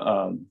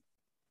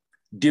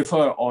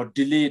defer or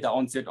delay the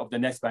onset of the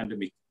next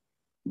pandemic.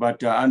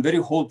 But I'm very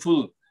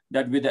hopeful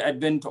that with the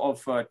advent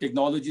of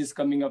technologies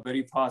coming up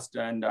very fast,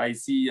 and I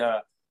see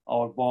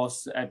our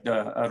boss at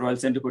the Royal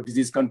Center for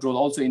Disease Control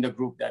also in the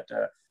group, that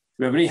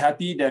we're very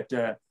happy that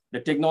the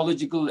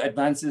technological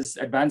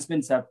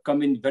advancements have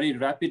come in very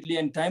rapidly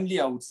and timely,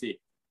 I would say.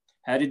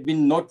 Had it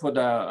been not for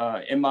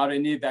the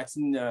mRNA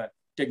vaccine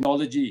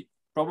technology,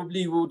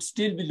 probably we would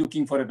still be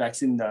looking for a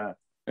vaccine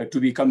to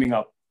be coming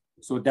up.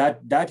 So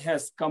that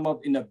has come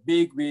up in a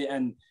big way,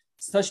 and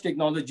such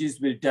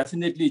technologies will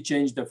definitely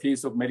change the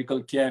face of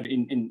medical care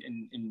in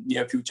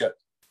near future.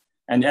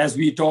 And as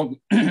we talk,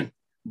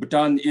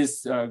 Bhutan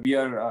is, we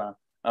are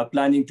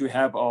planning to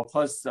have our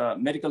first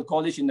medical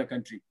college in the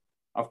country.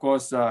 Of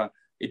course,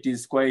 it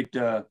is quite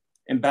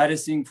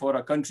embarrassing for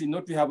a country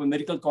not to have a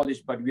medical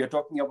college, but we are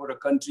talking about a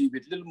country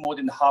with little more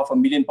than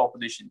 500,000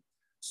 population.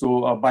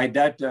 So by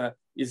that,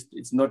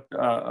 it's not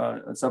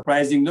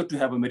surprising not to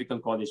have a medical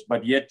college,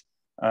 but yet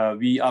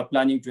we are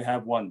planning to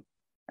have one.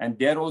 And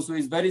there also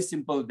is very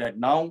simple that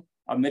now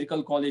a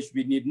medical college,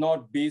 we need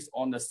not base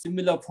on a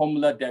similar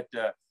formula that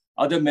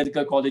other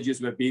medical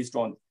colleges were based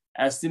on.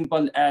 As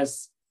simple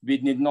as we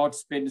need not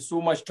spend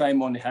so much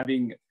time on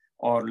having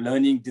or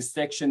learning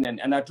dissection and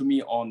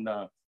anatomy on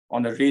a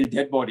real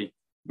dead body.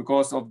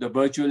 Because of the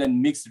virtual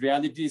and mixed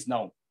realities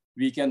now,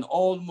 we can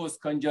almost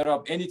conjure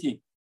up anything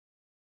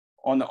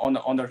on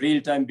a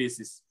real-time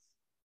basis.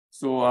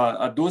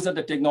 So those are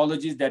the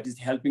technologies that is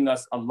helping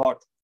us a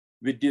lot.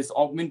 With this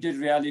augmented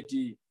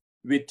reality,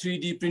 with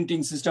 3D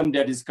printing system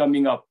that is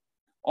coming up,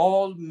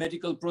 all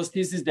medical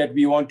prostheses that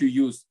we want to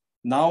use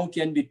now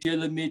can be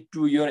tailor-made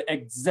to your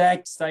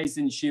exact size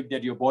and shape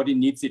that your body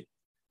needs it.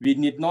 We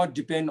need not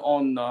depend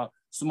on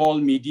small,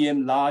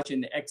 medium, large,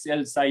 and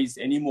XL size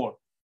anymore.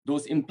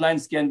 Those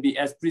implants can be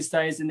as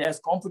precise and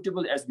as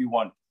comfortable as we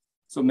want.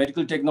 So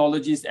medical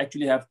technologies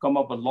actually have come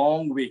up a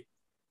long way.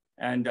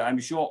 And I'm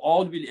sure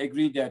all will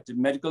agree that the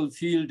medical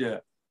field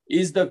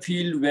is the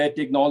field where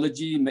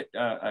technological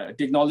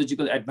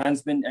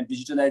advancement and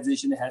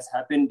digitalization has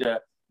happened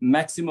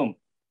maximum.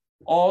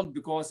 All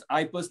because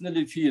I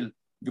personally feel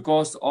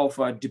because of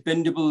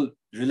dependable,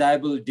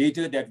 reliable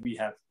data that we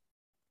have.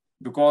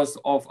 Because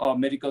of our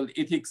medical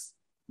ethics,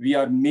 we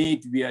are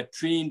made, we are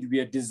trained, we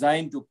are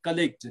designed to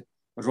collect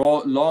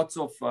lots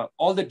of,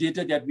 all the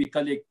data that we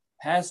collect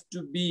has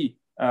to be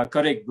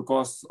correct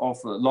because of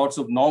lots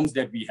of norms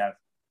that we have.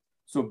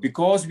 So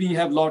because we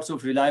have lots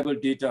of reliable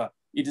data,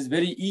 it is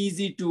very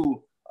easy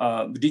to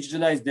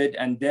digitalize that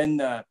and then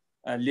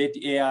let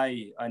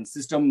AI and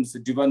systems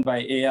driven by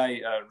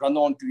AI run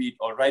onto it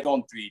or write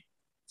onto it.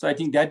 So I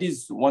think that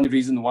is one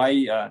reason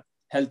why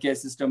healthcare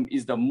system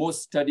is the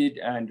most studied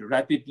and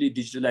rapidly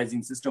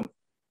digitalizing system.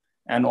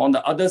 And on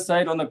the other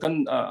side,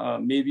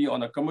 maybe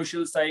on a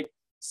commercial side,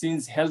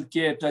 since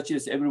healthcare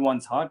touches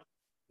everyone's heart,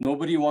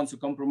 nobody wants to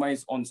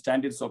compromise on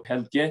standards of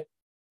healthcare.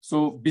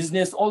 So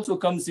business also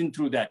comes in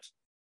through that.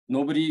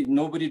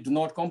 Nobody do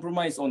not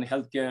compromise on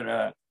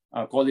healthcare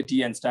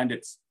quality and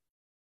standards.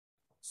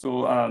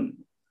 So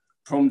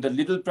from the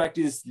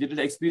little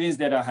experience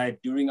that I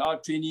had during our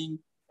training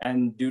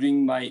and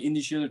during my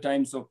initial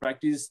times of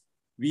practice,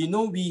 we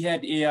know we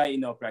had AI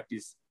in our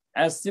practice.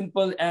 As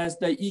simple as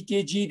the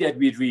EKG that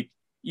we read,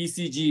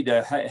 ECG,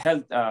 the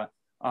health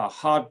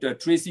heart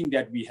tracing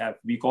that we have,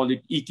 we call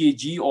it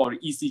EKG or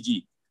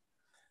ECG.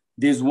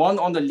 There's one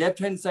on the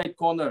left-hand side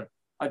corner,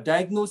 a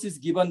diagnosis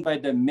given by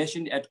the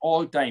machine at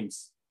all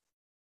times.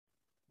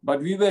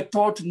 But we were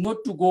taught not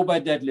to go by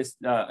that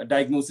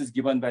diagnosis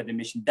given by the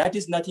machine. That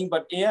is nothing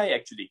but AI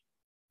actually.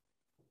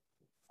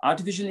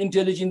 Artificial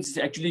intelligence is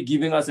actually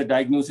giving us a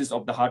diagnosis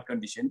of the heart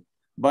condition,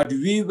 but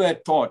we were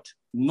taught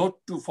not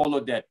to follow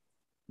that.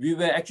 We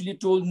were actually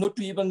told not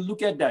to even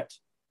look at that.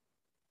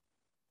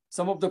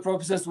 Some of the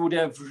professors would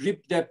have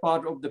ripped that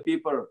part of the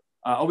paper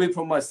away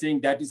from us,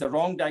 saying that is a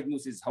wrong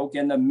diagnosis. How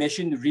can a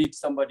machine read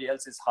somebody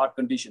else's heart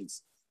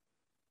conditions?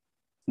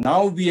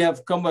 Now we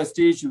have come a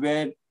stage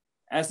where,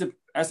 as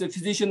a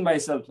physician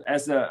myself,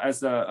 as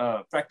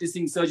a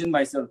practicing surgeon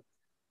myself,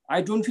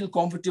 I don't feel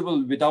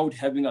comfortable without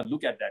having a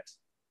look at that.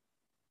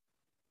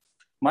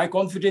 My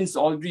confidence is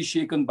already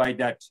shaken by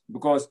that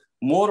because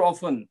more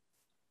often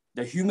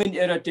the human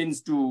error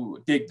tends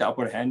to take the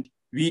upper hand.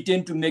 We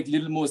tend to make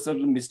little more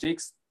subtle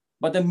mistakes,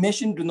 but the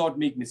machine do not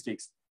make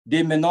mistakes.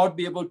 They may not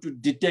be able to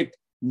detect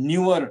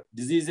newer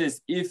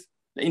diseases if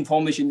the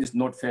information is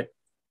not fed.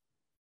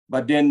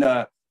 But then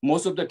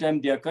most of the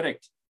time they are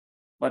correct.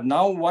 But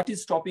now what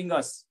is stopping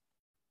us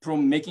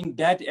from making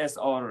that as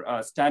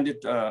our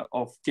standard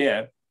of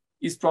care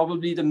is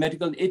probably the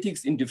medical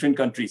ethics in different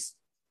countries.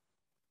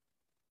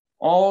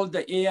 All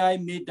the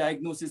AI-made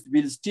diagnosis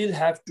will still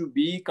have to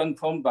be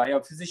confirmed by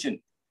a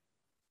physician.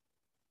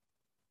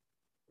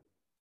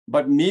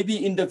 but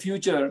maybe in the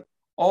future,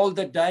 all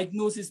the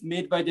diagnosis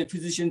made by the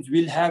physicians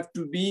will have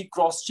to be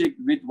cross-checked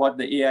with what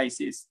the AI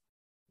says.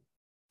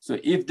 So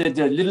if there's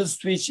a little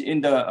switch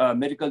in the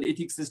medical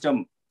ethics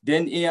system,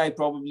 then AI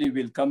probably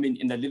will come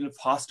in a little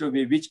faster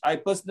way, which I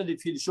personally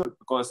feel should,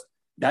 because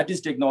that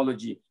is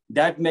technology.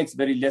 That makes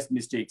very less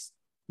mistakes.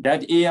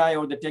 That AI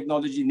or the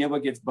technology never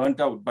gets burnt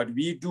out, but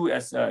we do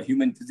as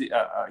human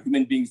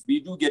beings, we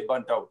do get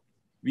burnt out.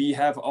 We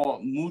have our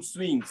mood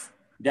swings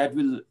that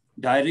will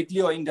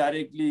directly or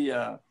indirectly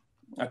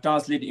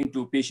translate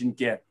into patient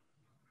care.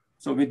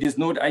 So with this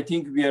note, I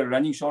think we are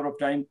running short of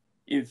time.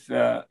 If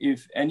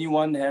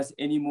anyone has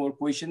any more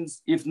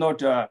questions, if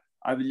not,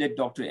 I will let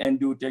Dr.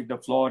 Andrew take the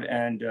floor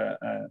and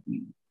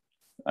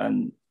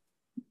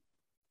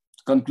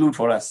conclude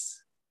for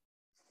us.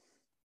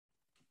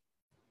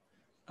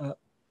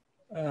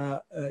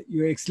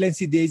 Your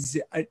Excellency,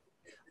 I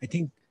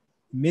think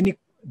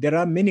there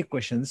are many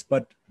questions,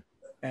 but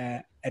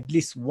at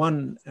least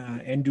one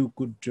Andrew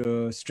could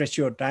stretch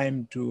your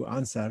time to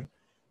answer,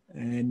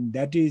 and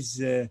that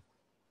is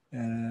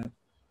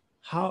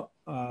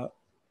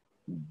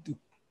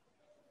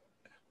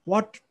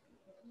what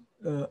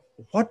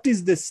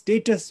is the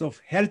status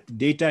of health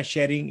data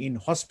sharing in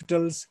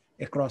hospitals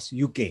across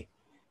UK?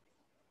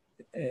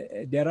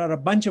 There are a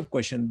bunch of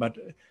questions, but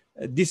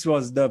this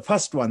was the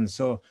first one,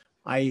 so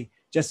I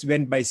just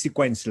went by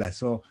sequence.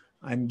 So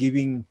I'm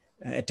giving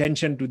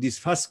attention to this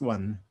first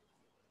one.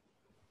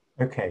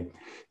 Okay,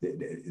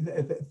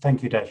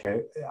 thank you,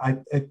 Dasho.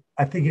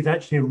 I think it's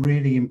actually a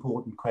really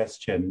important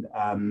question.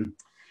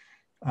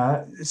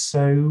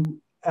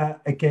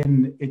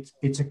 Again,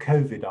 it's a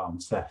COVID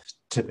answer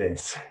to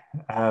this.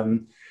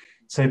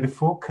 So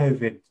before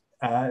COVID,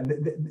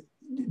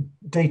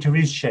 data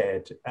is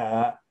shared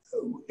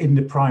in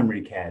the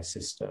primary care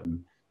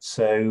system.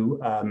 So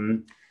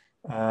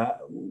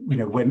you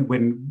know,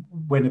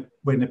 when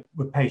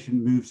a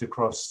patient moves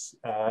across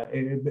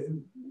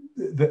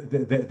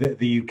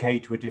the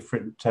UK to a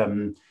different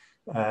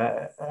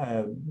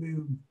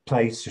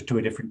place, to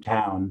a different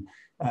town,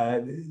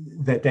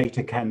 their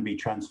data can be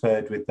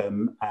transferred with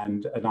them,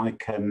 and I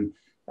can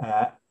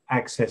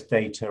access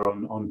data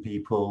on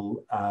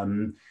people,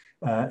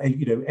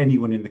 you know,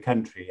 anyone in the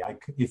country.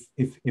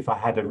 If I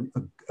had a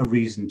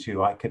reason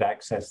to, I could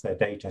access their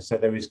data. So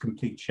there is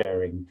complete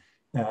sharing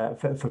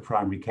for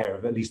primary care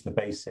of at least the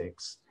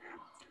basics.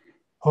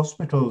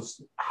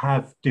 Hospitals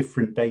have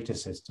different data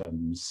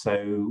systems.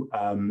 So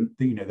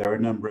you know, there are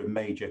a number of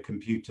major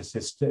computer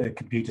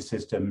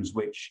systems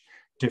which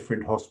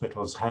different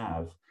hospitals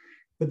have,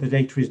 but the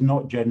data is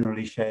not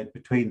generally shared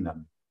between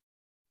them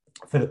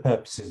for the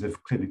purposes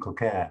of clinical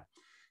care.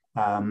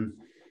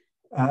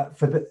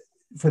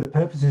 For the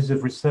purposes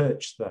of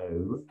research,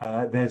 though,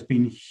 there's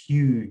been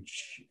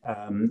huge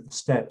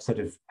steps that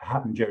have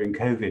happened during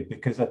COVID,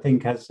 because I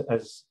think, as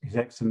His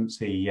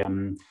Excellency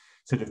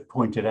sort of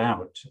pointed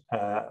out,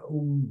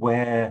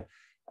 where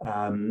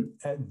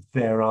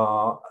there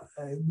are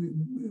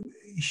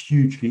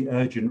hugely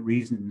urgent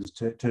reasons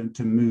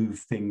to move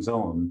things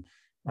on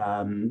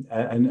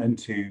and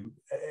to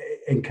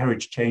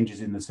encourage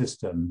changes in the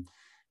system.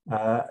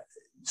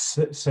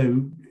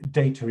 So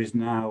data is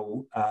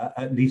now,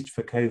 at least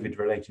for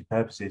COVID-related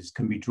purposes,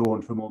 can be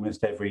drawn from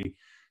almost every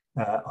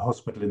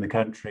hospital in the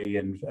country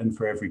and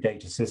for every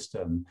data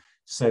system,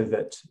 so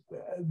that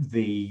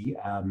the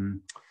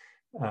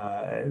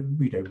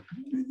you know,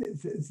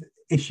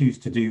 issues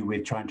to do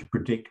with trying to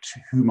predict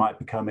who might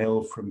become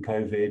ill from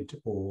COVID,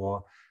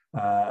 or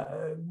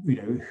you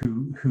know,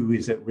 who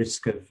is at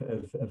risk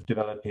of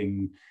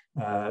developing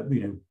you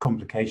know,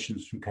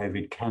 complications from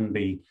COVID, can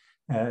be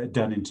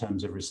done in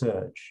terms of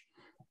research.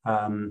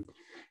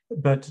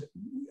 But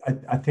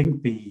I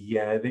think the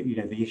you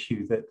know, the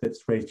issue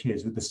that's raised here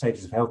is with the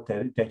status of health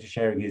data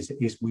sharing is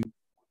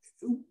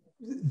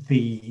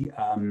the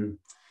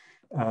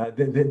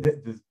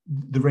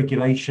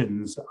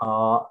regulations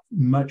are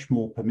much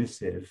more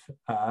permissive,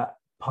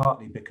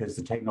 partly because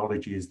the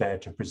technology is there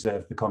to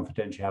preserve the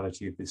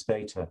confidentiality of this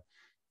data,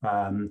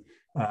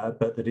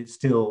 but that it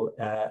still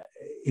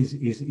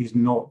is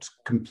not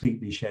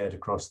completely shared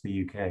across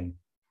the UK.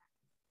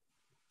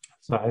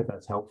 So I hope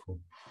that's helpful.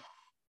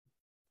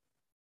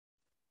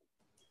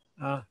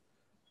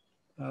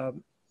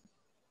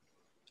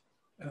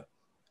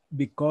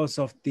 Because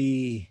of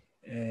the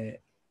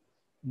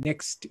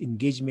next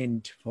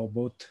engagement for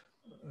both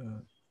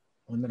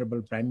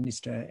Honorable Prime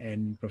Minister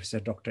and Professor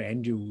Dr.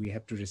 Andrew, we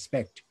have to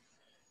respect.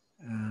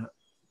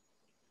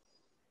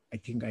 I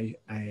think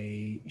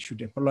I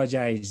should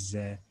apologize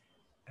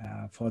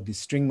for the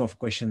string of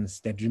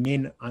questions that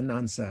remain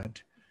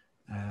unanswered.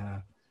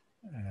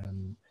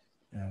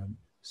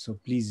 So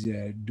please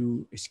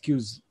do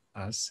excuse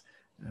us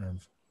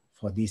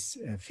for this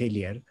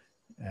failure.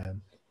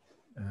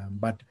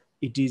 But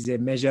it is a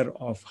measure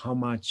of how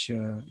much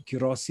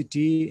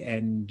curiosity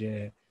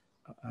and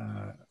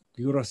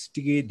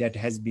curiosity that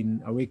has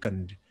been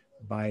awakened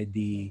by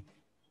the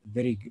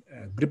very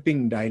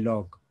gripping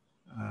dialogue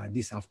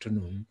this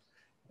afternoon.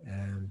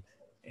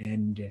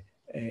 And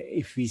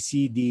if we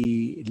see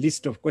the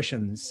list of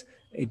questions,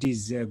 it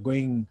is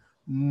going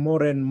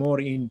more and more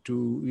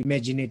into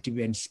imaginative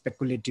and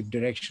speculative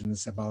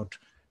directions about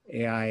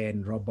AI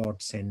and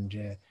robots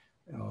and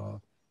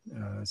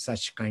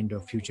such kind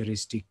of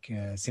futuristic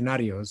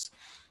scenarios.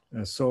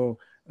 So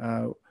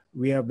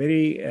we are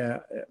very,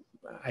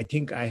 I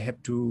think I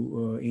have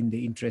to, in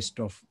the interest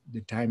of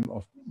the time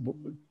of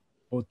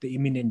both the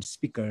eminent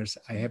speakers,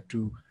 I have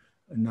to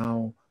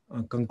now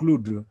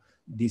conclude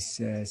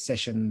this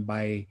session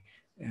by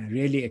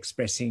really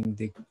expressing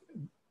the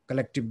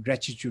collective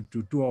gratitude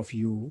to two of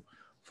you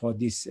for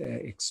this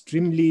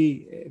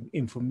extremely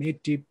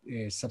informative,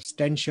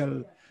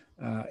 substantial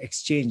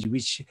exchange,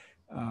 which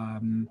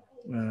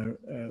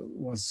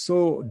was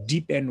so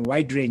deep and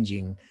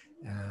wide-ranging.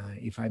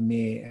 If I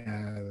may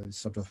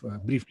sort of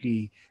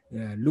briefly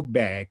look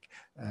back,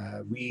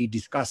 we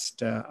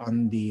discussed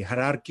on the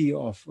hierarchy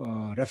of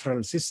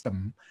referral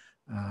system,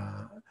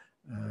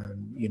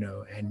 you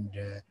know,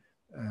 and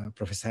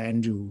Professor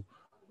Andrew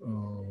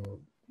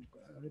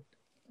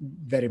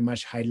very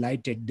much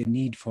highlighted the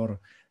need for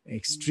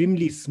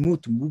extremely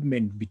smooth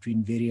movement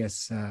between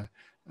various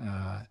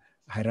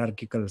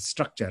hierarchical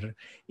structure.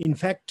 In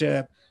fact,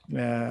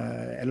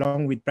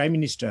 along with Prime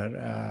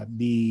Minister,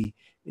 the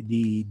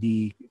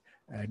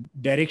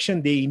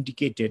direction they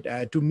indicated,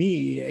 to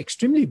me,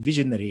 extremely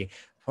visionary.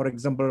 For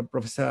example,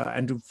 Professor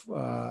Andrew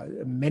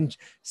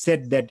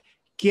said that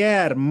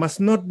care must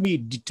not be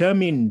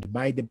determined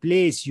by the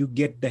place you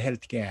get the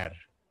health care.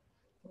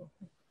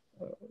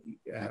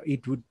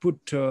 It would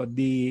put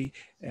the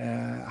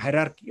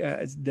hierarchy,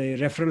 the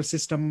referral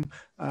system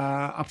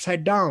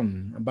upside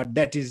down, but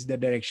that is the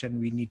direction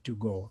we need to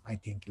go, I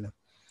think.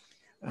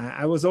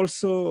 I was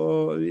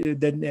also,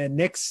 the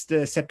next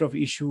set of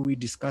issue we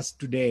discussed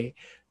today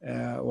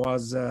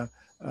was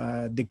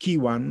the key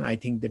one, I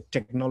think, the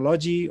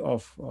technology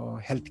of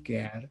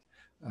healthcare,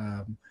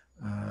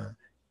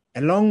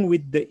 along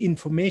with the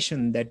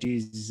information that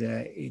is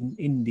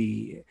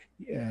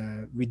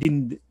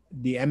within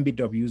the ambit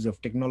of use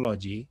of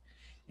technology.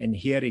 And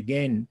here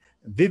again,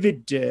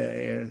 vivid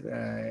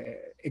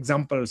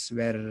examples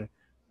were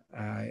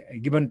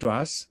given to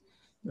us,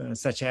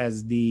 such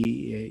as the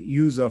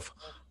use of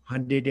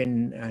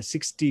 $160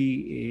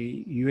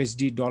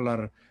 USD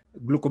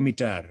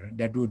glucometer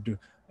that would,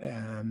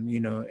 you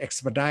know,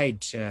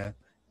 expedite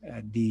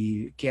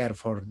the care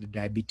for the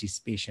diabetes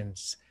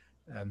patients.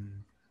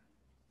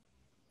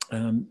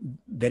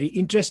 Very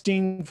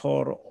interesting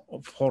for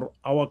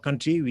our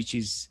country, which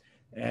is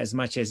as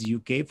much as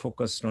UK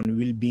focused on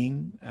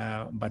well-being,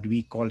 but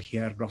we call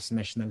here gross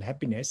national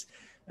happiness.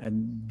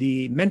 And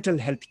the mental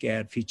health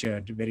care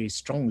featured very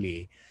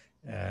strongly.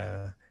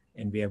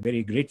 And we are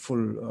very grateful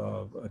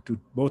to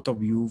both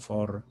of you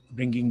for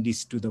bringing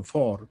this to the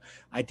fore.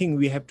 I think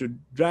we have to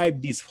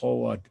drive this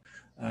forward,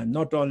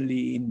 not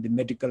only in the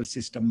medical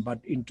system,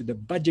 but into the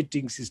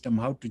budgeting system,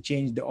 how to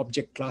change the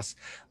object class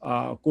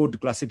code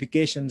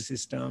classification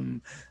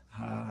system,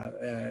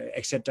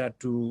 etc.,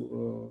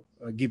 to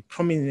give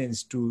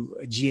prominence to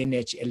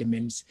GNH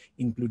elements,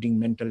 including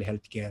mental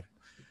health care.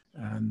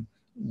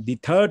 The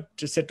third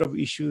set of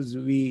issues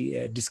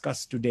we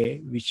discussed today,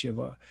 which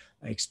were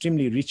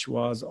extremely rich,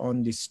 was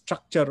on the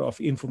structure of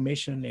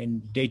information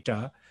and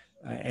data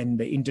and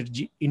the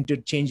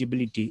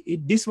interchangeability.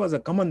 This was a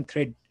common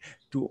thread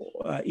to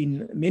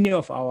in many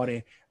of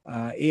our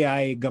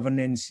AI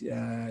governance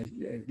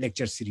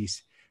lecture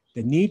series.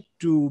 The need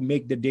to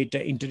make the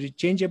data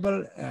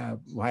interchangeable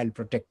while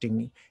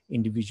protecting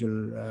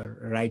individual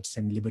rights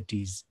and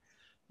liberties.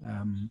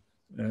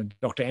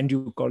 Dr.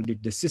 Andrew called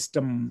it the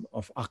system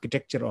of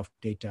architecture of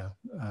data.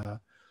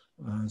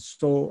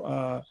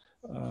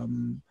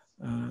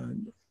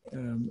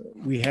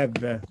 We have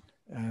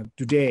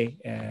today,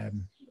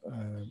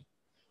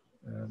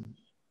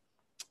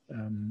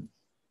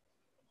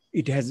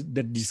 it has,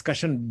 the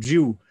discussion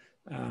drew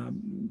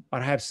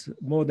perhaps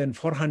more than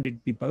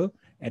 400 people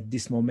at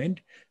this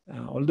moment.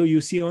 Although you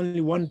see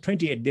only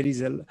 128,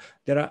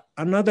 there are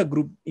another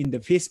group in the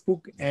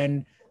Facebook,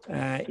 and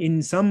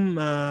in some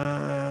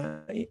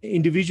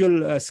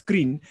individual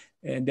screen,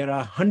 there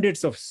are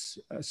hundreds of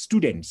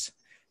students.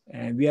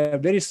 And we are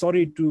very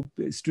sorry to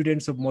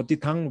students of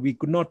Motithang. We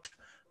could not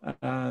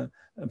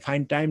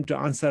find time to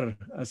answer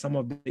some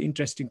of the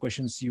interesting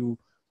questions you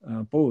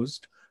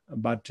posed,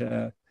 but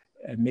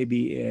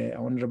maybe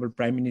Honorable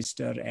Prime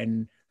Minister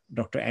and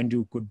Dr.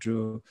 Andrew could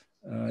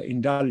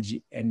indulge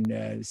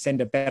and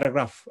send a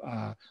paragraph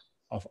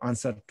of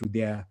answer to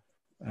their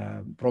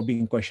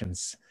probing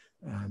questions.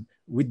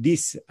 With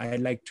this, I'd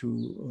like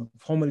to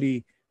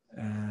formally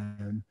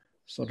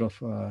sort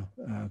of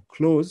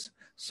close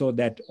so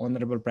that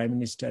Honorable Prime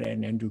Minister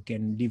and Andrew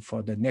can leave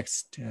for the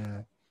next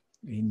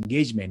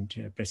engagement,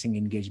 pressing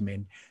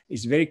engagement.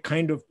 It's very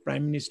kind of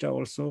Prime Minister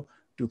also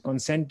to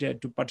consent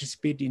to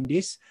participate in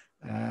this,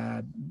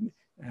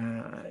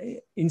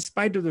 in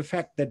spite of the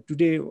fact that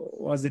today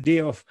was the day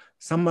of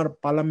summer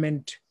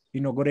parliament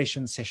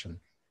inauguration session.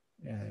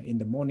 In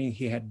the morning,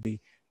 he had the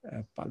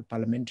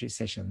parliamentary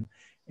session,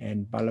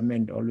 and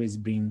Parliament always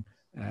bring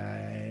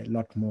a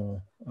lot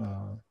more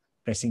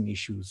pressing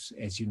issues,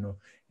 as you know.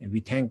 And we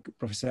thank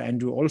Professor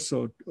Andrew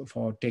also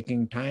for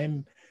taking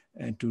time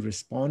to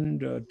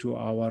respond to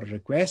our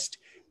request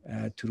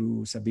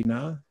through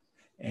Sabina.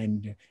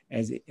 And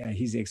as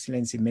His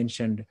Excellency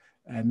mentioned,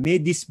 may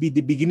this be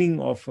the beginning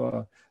of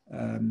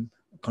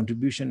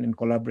contribution and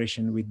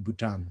collaboration with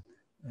Bhutan.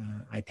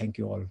 I thank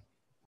you all.